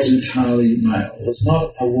 was entirely male. There was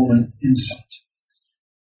not a woman in sight.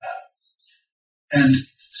 And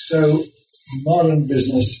so modern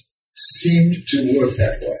business seemed to work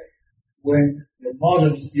that way. When the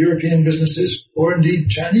modern European businesses, or indeed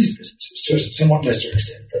Chinese businesses, to a somewhat lesser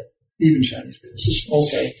extent, but even Chinese businesses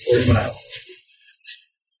also were male,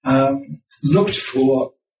 looked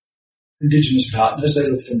for indigenous partners, they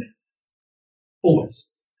looked for men. Always.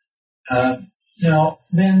 Now,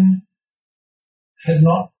 men have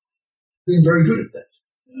not been very good at that.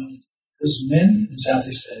 Because men in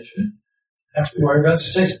Southeast Asia have to worry about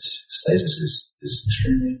status. Status is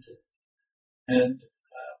extremely important. And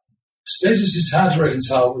status is hard to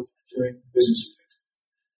reconcile with doing business.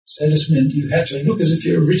 Status meant you had to look as if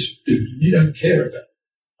you're a rich dude and you don't care about it.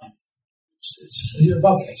 You're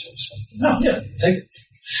above that sort of stuff. No, yeah, take it.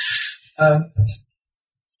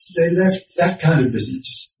 They left that kind of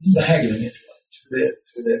business, the haggling, if you like,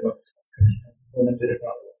 to their women did it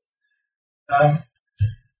rather well.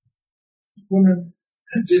 Women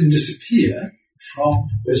didn't disappear from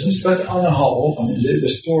business, but on the whole, I mean, the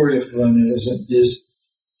story of colonialism is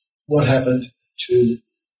what happened to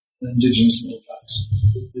the indigenous middle class.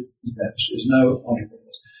 There's no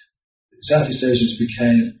entrepreneurs. Southeast Asians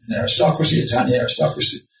became an aristocracy, a tiny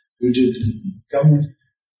aristocracy, who did government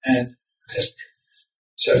and peasantry.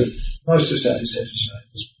 So most of Southeast Asia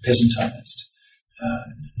was peasantized.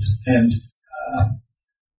 And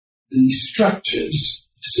the structures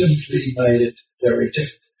simply made it very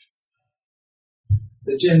difficult.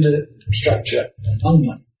 The gender structure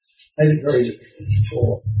among made it very difficult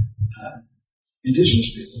for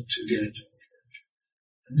indigenous people to get into it.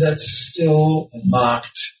 And that's still a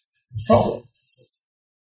marked problem with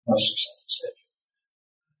most of Southeast Asia.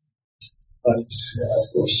 But it's, of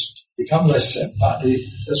course, become less so, partly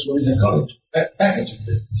as women have got back into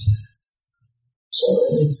business. So,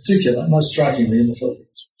 in particular, most strikingly in the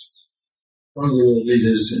Philippines, which is one of the world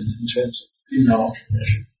leaders in terms of female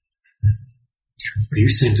entrepreneurship. You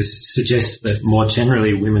seem to suggest that more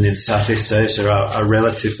generally women in Southeast Asia are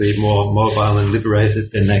relatively more mobile and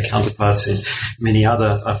liberated than their counterparts in many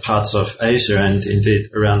other parts of Asia and indeed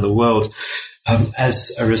around the world.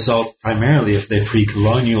 As a result primarily of their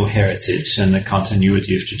pre-colonial heritage and the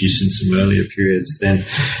continuity of traditions from earlier periods, then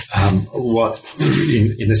what,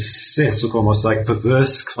 in a sense, look almost like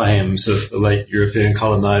perverse claims of the late European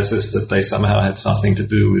colonizers that they somehow had something to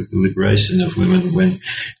do with the liberation of women, when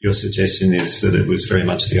your suggestion is that it was very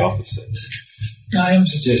much the opposite. I am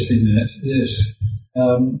suggesting that, yes.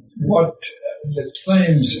 What the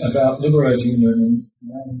claims about liberating women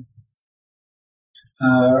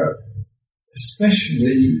are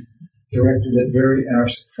especially directed at very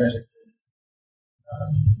aristocratic women.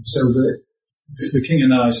 So the King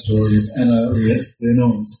and I story of Anna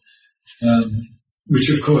Renaud, which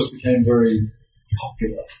of course became very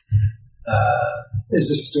popular, is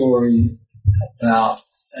a story about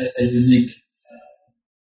a unique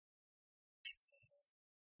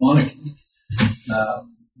monarchy,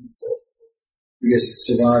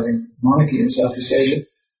 surviving monarchy in Southeast Asia,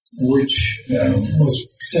 which was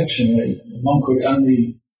exceptionally. The monk could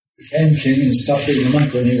only became king and stopped being a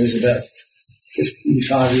monk when he was about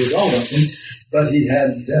 55 years old, I think, but he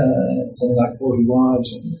had something like 40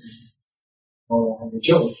 wives and more than 100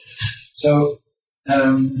 children. So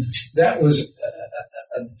that was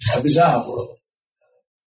a bizarre world.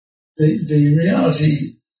 The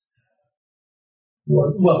reality,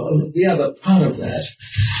 well, the other part of that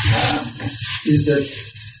is that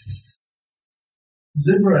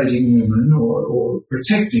liberating women or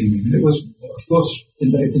protecting women, it was, of course, in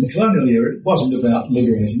the colonial era, it wasn't about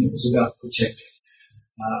liberating, it was about protecting.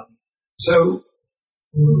 So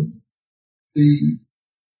the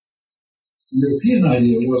European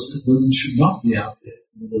idea was that women should not be out there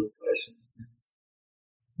in the workplace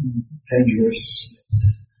in dangerous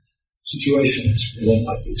situations where they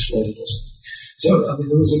might be exploited or something. So, I mean,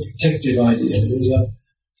 there was a protective idea. There was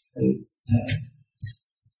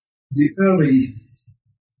the early,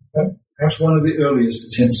 perhaps one of the earliest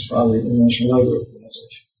attempts by the International Labour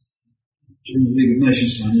Organization during the League of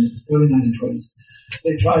Nations time in the early 1920s.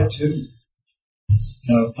 They tried to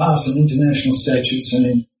pass an international statute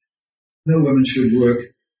saying no women should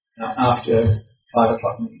work after 5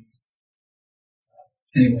 o'clock in the evening.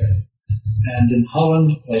 Anyway, and in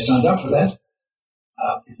Holland, they signed up for that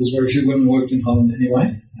because very few women worked in Holland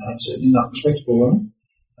anyway, certainly not respectable women.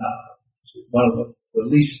 One of the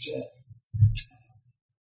least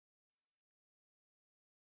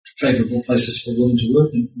favourable places for women to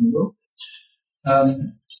work in the world.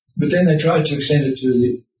 But then they tried to extend it to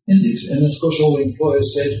the Indies, and of course all the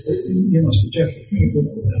employers said, you must be joking.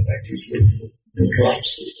 Our factories work in crops.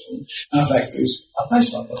 Our factories are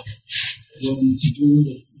based on that. Women do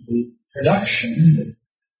the production, the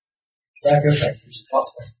tobacco factories, the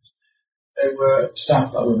cloth factories. They were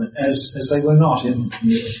staffed by women, as they were not in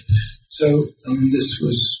Europe. So this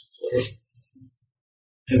was sort of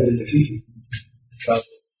heavily defeated.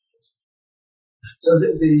 So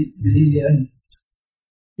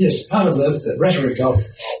yes, part of the rhetoric of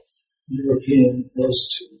European was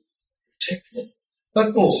to protect them,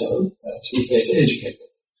 but also, to be fair, to educate them.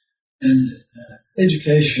 And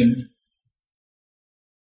education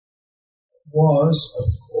was, of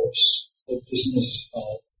course, the business of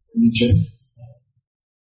religion,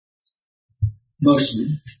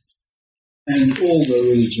 mostly, and all the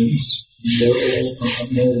religions, all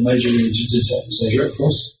the major religions in Southeast Asia, of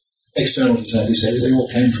course, external to Southeast Asia, they all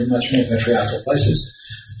came from much more patriarchal places,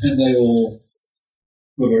 and they all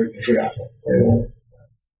were very patriarchal. They all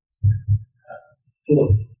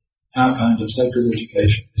thought our kind of sacred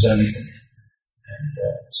education is only for men. And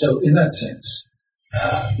so, in that sense,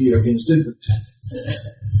 the Europeans did protect it.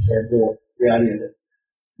 They brought the idea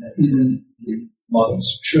that even the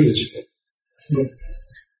moderns should educate.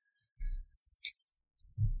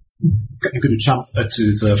 I'm going to jump to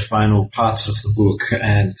the final parts of the book,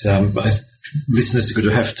 and listeners are going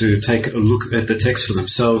to have to take a look at the text for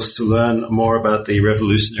themselves to learn more about the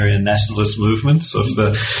revolutionary and nationalist movements of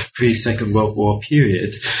the pre-Second World War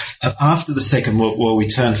period. After the Second World War, we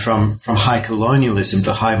turned from high colonialism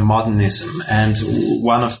to high modernism, and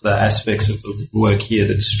one of the aspects of the work here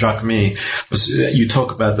that struck me was you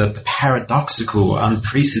talk about the paradoxical,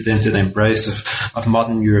 unprecedented embrace of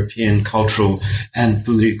modern European cultural and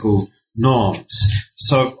political norms.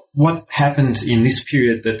 So what happened in this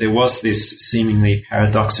period that there was this seemingly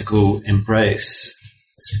paradoxical embrace?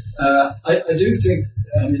 I do think,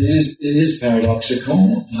 it is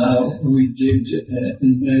paradoxical. We did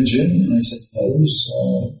imagine, I suppose,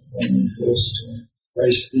 when we first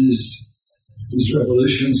embraced these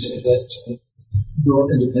revolutions that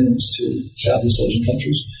brought independence to Southeast Asian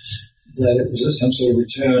countries, that it was some sort of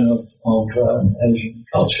return of Asian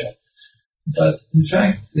culture. But in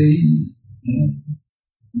fact, the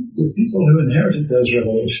people who inherited those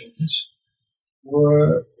revolutions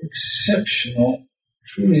were exceptional,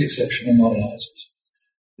 truly exceptional modernizers.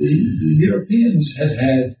 The Europeans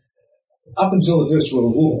had, up until the First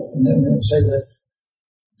World War, and then I'll say that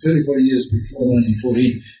 30, 40 years before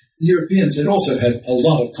 1914, the Europeans had also had a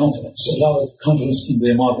lot of confidence in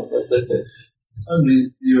their model, that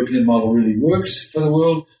only the European model really works for the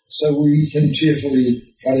world, so we can cheerfully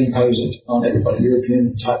try to impose it on everybody,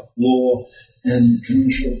 European type law and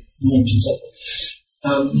commercial norms and so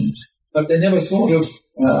forth. But they never thought of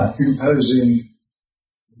imposing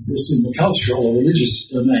this in the cultural or religious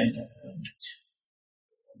domain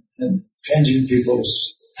and changing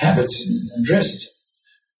people's habits and dresses.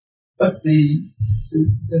 But the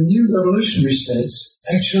new revolutionary states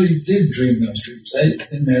actually did dream those dreams. They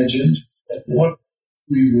imagined that what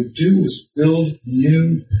we would do was build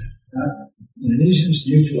new Indonesians,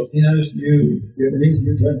 new Filipinos, new Vietnamese,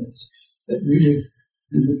 new Burmese. That we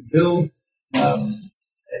would build a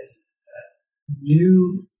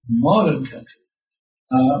new modern country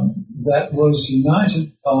that was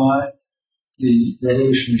united by the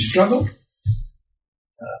revolutionary struggle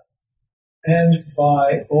and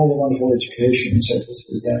by all the wonderful education and so forth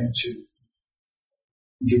we're going to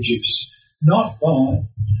introduce, not by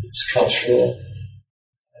its cultural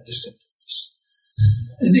distinctiveness.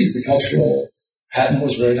 Indeed, the cultural pattern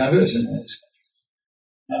was very diverse in all these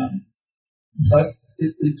countries. But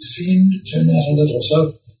it seemed to matter little.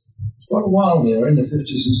 So for a while there, in the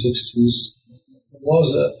 50s and 60s, there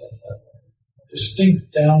was a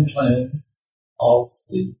distinct downplaying of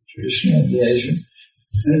the traditional and the Asian.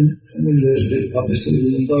 And I mean, there's obviously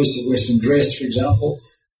the embrace of Western dress, for example.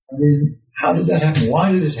 I mean, how did that happen?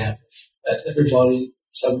 Why did it happen that everybody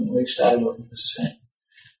suddenly started looking the same?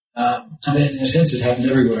 I mean, in a sense, it happened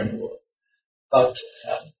everywhere in the world, but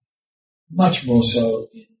much more so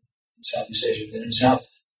in Southeast Asia than in South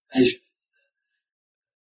Asia,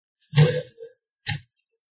 where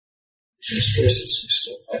stress is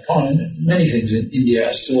still quite common, and many things in India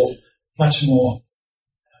are still much more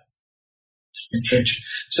entrenched.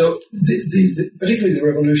 So, particularly the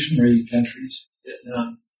revolutionary countries,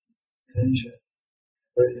 Vietnam, Indonesia,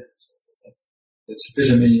 Cambodia, it's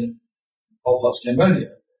epitome in Pol Pot's Cambodia,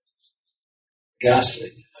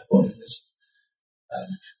 ghastly, according to this.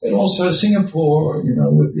 But also Singapore, you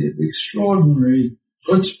know, with the extraordinary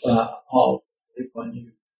chutzpah of Lee Kuan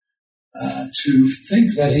Yew, to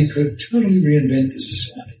think that he could totally reinvent the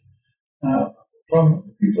society.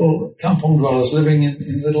 From people, kampong dwellers living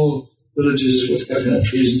in little villages with coconut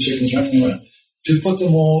trees and chickens running around, to put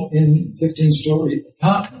them all in 15-story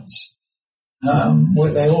apartments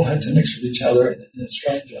where they all had to mix with each other in a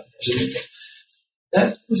strange unprecedented.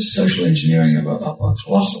 That was social engineering of a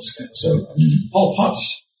colossal scale. So, I mean, Pol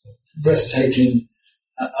Pot's breathtaking,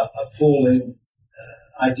 appalling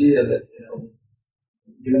idea that, you know,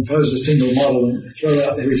 you impose a single model and throw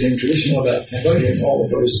out everything traditional about Cambodia and all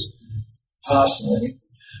of those past and everything,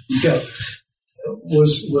 you go,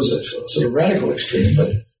 was a sort of radical extreme, but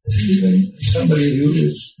even somebody who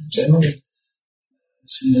is generally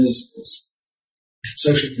seen as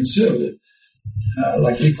socially conservative,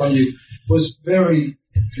 like Lee Kuan Yew, was very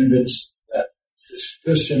convinced that this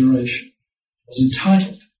first generation was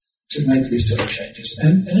entitled to make these sort of changes.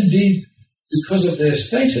 And indeed, because of their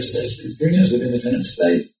status as the bringers of independent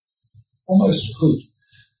state, almost could.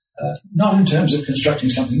 Not in terms of constructing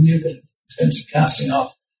something new, but in terms of casting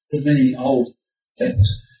off the many old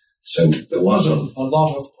things. So there was a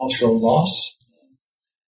lot of cultural loss,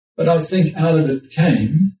 but I think out of it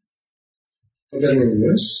came, for better or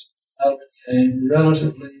worse, out of it came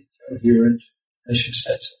relatively coherent nation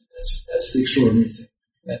states. That's the extraordinary thing.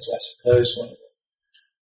 That's, I suppose,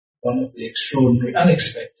 one of the extraordinary,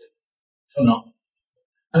 unexpected phenomena.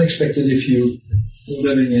 Unexpected if you were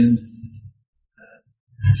living in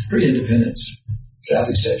pre-independence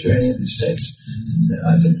Southeast Asia, any of these states.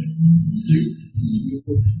 I think you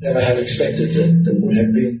would never have expected that there would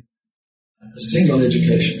have been a single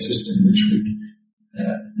education system which would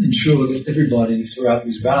ensure that everybody throughout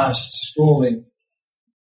these vast, sprawling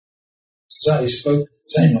societies spoke the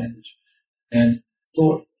same language and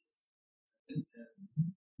thought,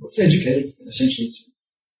 was educated essentially.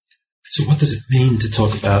 So what does it mean to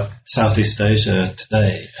talk about Southeast Asia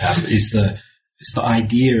today? Is the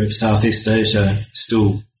idea of Southeast Asia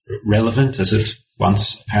still relevant as it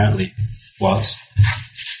once apparently was?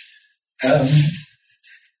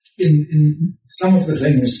 In some of the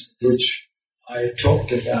things which I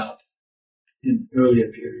talked about in earlier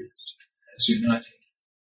periods as uniting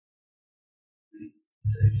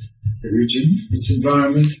the region, its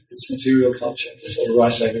environment, its material culture, the sort of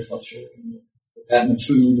rice agriculture, and the pattern of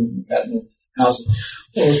food and the pattern of housing,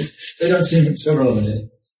 well, they don't seem so relevant anymore.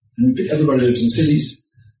 And everybody lives in cities.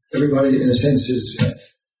 Everybody, in a sense, is, to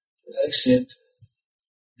that extent,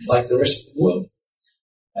 like the rest of the world.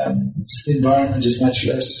 The environment is much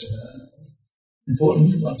less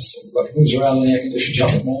important once everybody moves around in air-conditioned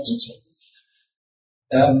shopping malls and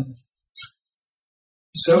so on.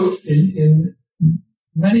 So in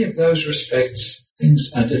many of those respects,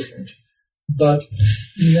 things are different. But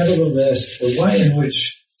nevertheless, the way in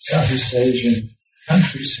which Southeast Asian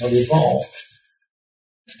countries have evolved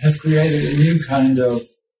have created a new kind of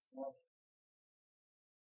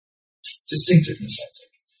distinctiveness,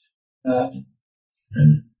 I think.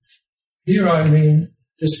 And here I mean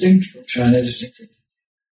distinct from China, distinct from...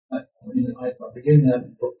 I begin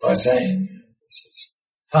that book by saying this is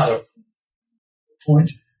part of the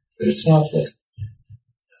point, but it's not that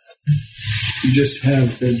you just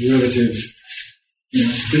have the derivative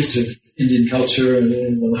bits of Indian culture and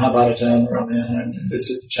the Mahabharata and the Ramayana and bits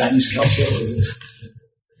of Chinese culture or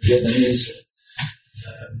Vietnamese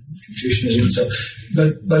Confucianism and so on.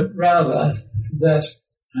 But rather that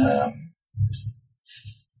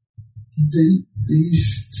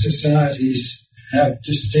these societies have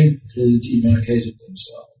distinctly demarcated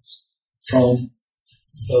themselves from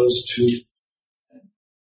those two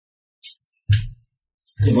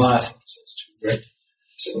leviathans, those two great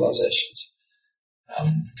civilizations.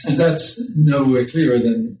 And that's nowhere clearer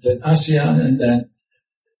than ASEAN, and then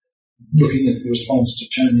looking at the response to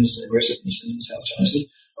China's aggressiveness in South China Sea.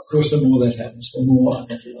 Of course, the more that happens, the more a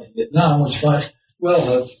country like Vietnam, which might well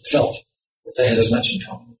have felt that they had as much in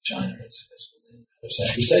common with China as within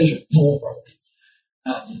Southeast Asia, more probably.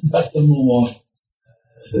 But the more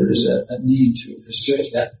there is a need to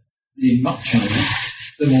assert that being not China,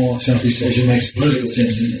 the more Southeast Asia makes political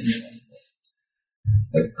sense in it.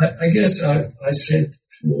 But I guess I said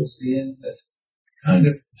towards the end that the kind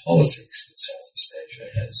of politics that Southeast Asia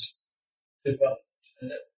has developed, and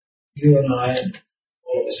that you and I and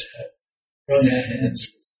all of us have wrung our hands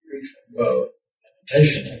with grief and woe and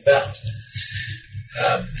lamentation about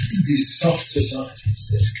these soft societies,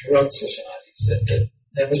 these corrupt societies that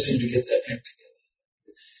never seem to get their act together.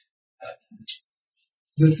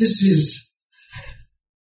 That this is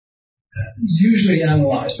usually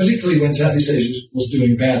analysed, particularly when Southeast Asia was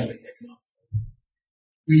doing badly economically.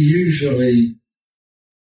 We usually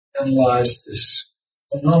analysed this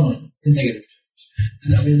phenomenon in negative terms.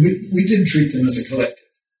 And I mean, we did treat them as a collective.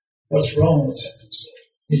 What's wrong with Southeast Asia?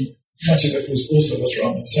 I mean, much of it was also what's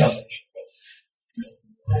wrong with South Asia. But,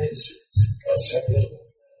 why is it got so little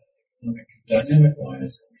economic dynamic? Why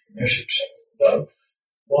is entrepreneurship so low?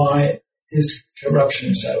 Why is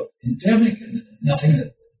corruption so endemic and nothing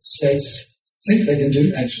that states think they can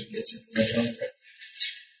do actually gets implemented on the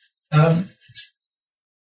ground?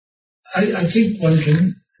 I think one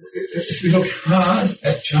can, if we look hard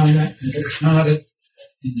at China and look hard at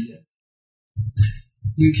India,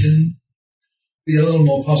 we can be a little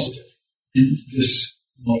more positive in this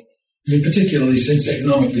model. I mean, particularly since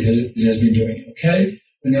economically it has been doing okay,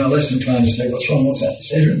 we're now less inclined to say what's wrong with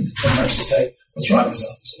Southeast Asia and sometimes to say what's right with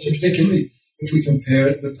Southeast Asia, particularly if we compare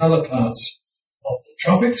it with other parts of the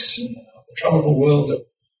tropics and the tropical world that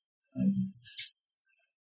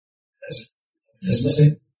there's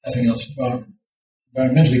nothing else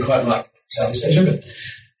environmentally quite like Southeast Asia, but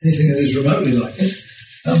anything that is remotely like it,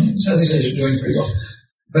 Southeast Asia is doing pretty well.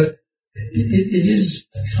 But it is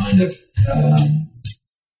a kind of, I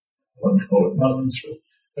wouldn't call it relevance,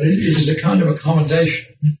 but it is a kind of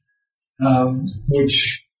accommodation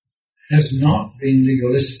which has not been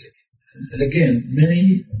legalistic. And again,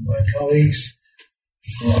 many of my colleagues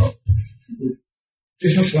who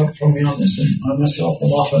differ from me on this, and I myself am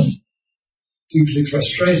often deeply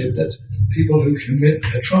frustrated that people who commit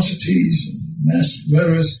atrocities and mass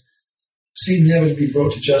murderers seem never to be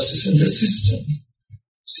brought to justice, and the system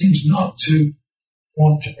seems not to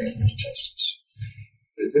want to bring them to justice.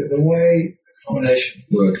 The way accommodation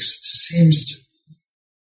works seems to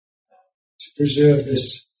preserve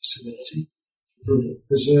this civility, to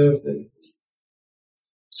preserve the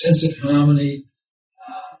sense of harmony,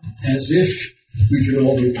 as if we could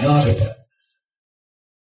all be part of a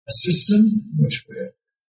system in which we're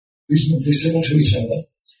reasonably civil to each other,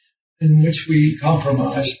 in which we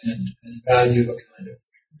compromise and value a kind of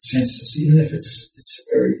consensus, even if it's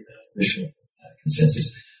a very visual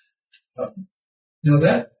consensus. Now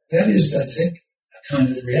that is, I think, a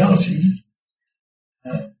kind of reality.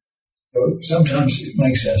 Though sometimes it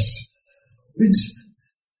makes us wince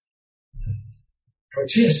and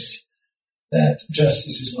protest that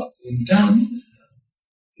justice is not being done.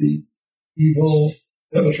 The evil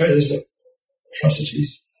perpetrators of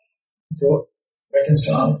atrocities brought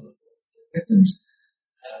reconciled with the victims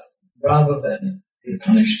rather than being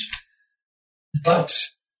punished. But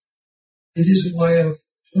it is a way of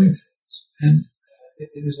doing things, and it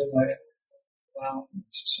is a way of allowing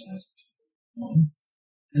society to go on.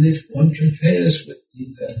 And if one compares with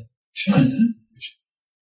either China, which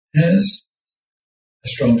has a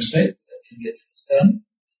strong state that can get things done,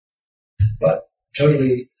 but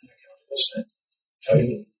totally unaccountable state,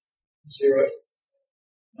 totally zero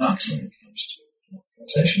marks when it comes to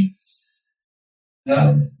democratization,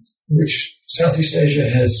 which Southeast Asia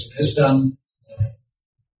has done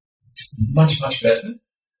much, much better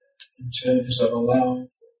in terms of allowing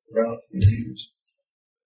plurality of views,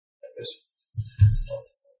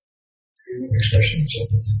 freedom of expression, so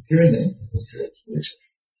here and there, with exception.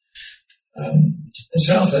 In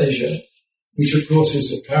South Asia, which of course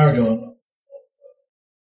is a paragon of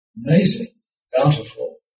amazing,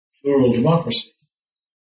 bountiful, plural democracy,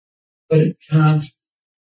 but it can't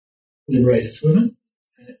liberate its women,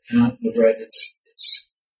 and it can't liberate its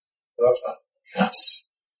castes.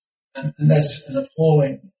 And that's an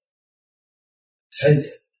appalling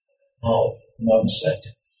failure of the modern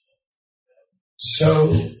state.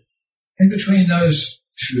 So, in between those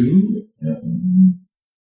two,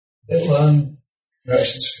 little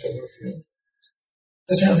comparisons further afield,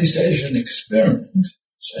 the Southeast Asian experiment,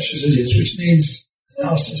 such as it is, which needs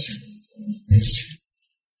analysis and needs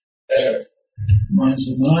better minds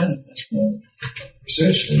than mine, and much more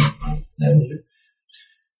research than I've been able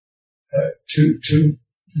to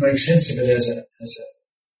make sense of it as a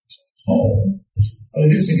whole. But I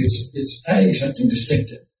do think it's A, something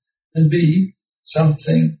distinctive, and B,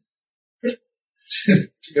 something critical,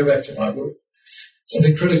 to go back to my word,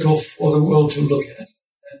 something critical for the world to look at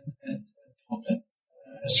and ponder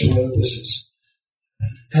as to whether this is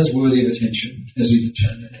as worthy of attention as either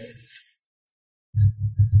China or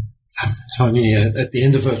Tony, at the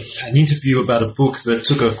end of an interview about a book that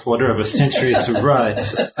took a quarter of a century to write,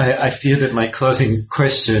 I fear that my closing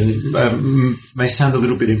question may sound a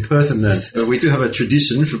little bit impertinent, but we do have a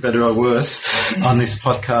tradition, for better or worse, on this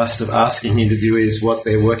podcast of asking interviewees what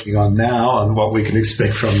they're working on now and what we can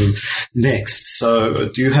expect from them next. So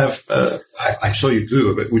do you have, I'm sure you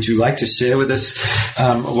do, but would you like to share with us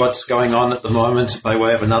what's going on at the moment by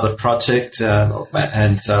way of another project, and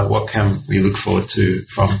what can we look forward to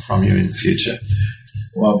from you in the future?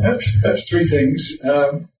 Well, perhaps three things.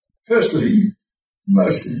 Firstly,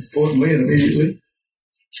 most importantly and immediately,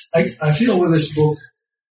 I feel with this book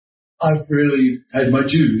I've really paid my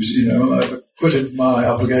dues. I've acquitted my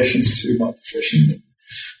obligations to my profession,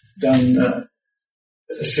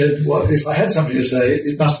 said, well, if I had something to say,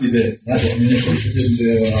 it must be there. If it isn't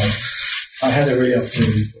there, I had every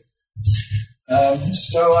opportunity.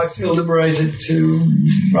 So I feel liberated to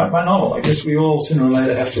write my novel. I guess we all sooner or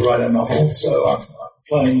later have to write a novel. So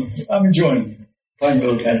I'm enjoying playing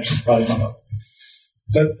little games and writing my novel.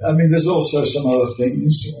 But there's also some other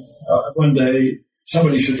things. One day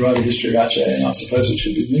somebody should write a history of Aceh, and I suppose it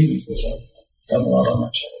should be me because I've done a lot on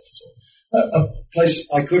Aceh. A place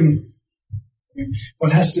I couldn't.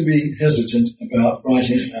 One has to be hesitant about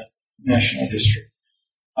writing a national history.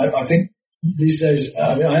 I think these days,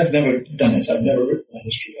 I have never done it. I've never written a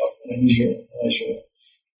history of Indonesia, Malaysia,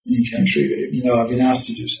 any country. I've been asked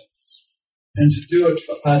to do so. And to do it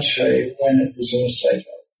for Aceh when it was in a state of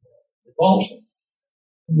revolt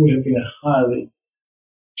would have been a highly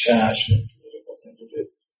charged and political thing to do.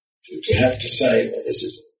 To have to say, well, this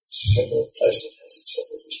is a separate place that has its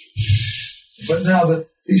separate history. But now that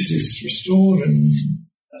peace is restored and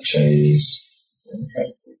Aceh is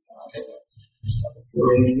democratically part of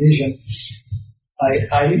Indonesia, I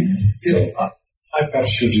feel I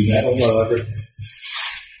perhaps should do that, although I've written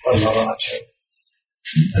quite a lot on Aceh.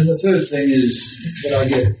 And the third thing is that I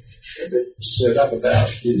get a bit stirred up about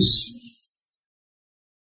is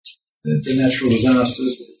the natural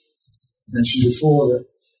disasters that I mentioned before, that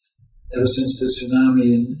ever since the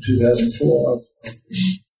tsunami in 2004, I've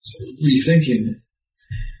been sort of rethinking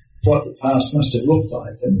what the past must have looked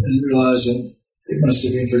like and realizing it must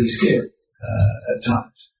have been pretty scary at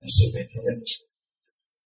times. It must have been horrendous.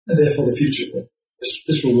 And therefore the future,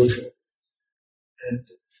 this will recur. And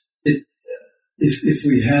if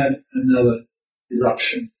we had another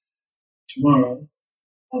eruption tomorrow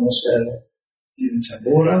on the scale of even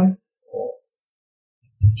Tambora or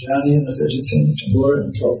Jani in the 13th century, Tambora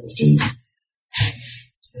in 1215,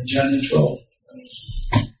 and Jani in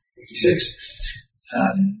 1256,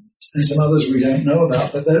 and some others we don't know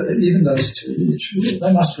about, but even those two, which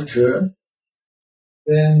they must recur,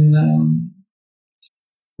 then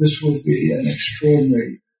this will be an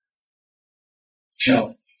extraordinary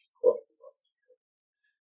challenge.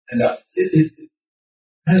 And it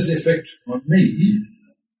has the effect on me,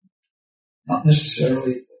 not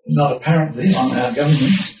apparently on our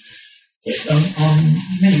governments, but on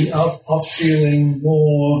me of feeling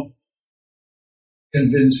more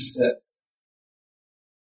convinced that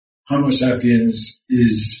Homo sapiens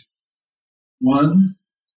is one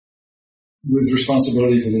with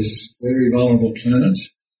responsibility for this very vulnerable planet,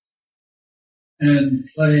 And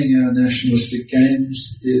playing our nationalistic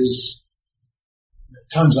games is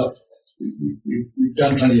time's up for that. We've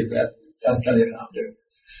done plenty of that. We've done plenty of harm doing it.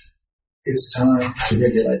 It's time to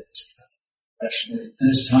regulate this rationally, and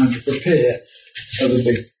it's time to prepare for the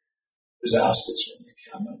big disasters when they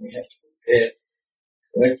come, and we have to prepare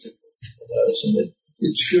collectively for those, and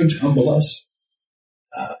it should humble us.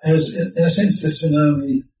 As in a sense, the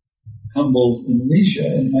tsunami humbled Indonesia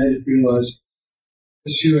and made it realise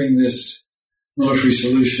pursuing this military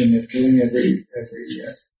solution of killing every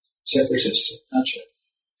separatist in Aceh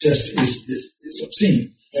just is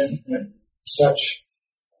obscene when such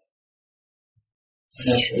a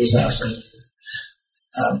natural disaster.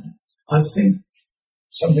 I think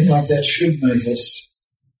something like that should make us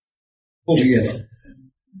pull together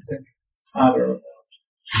and think harder about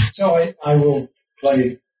it. So I will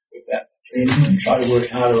play with that theme and try to work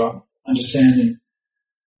harder on understanding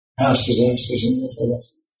past disasters and therefore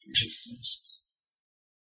future disasters.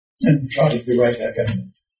 And try to berate our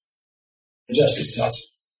government. Adjust its sights.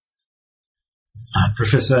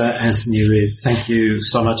 Professor Anthony Reid, thank you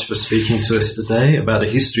so much for speaking to us today about a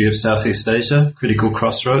history of Southeast Asia, Critical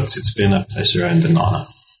Crossroads. It's been a pleasure and an honour.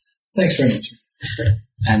 Thanks very much.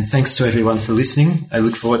 And thanks to everyone for listening. I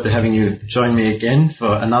look forward to having you join me again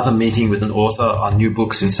for another meeting with an author on new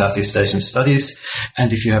books in Southeast Asian studies.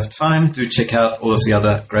 And if you have time, do check out all of the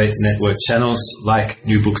other great network channels like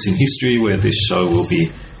New Books in History, where this show will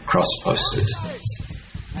be cross-posted.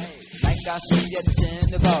 Hey, like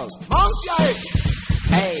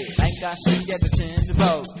I said, the 10 to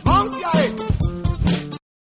vote.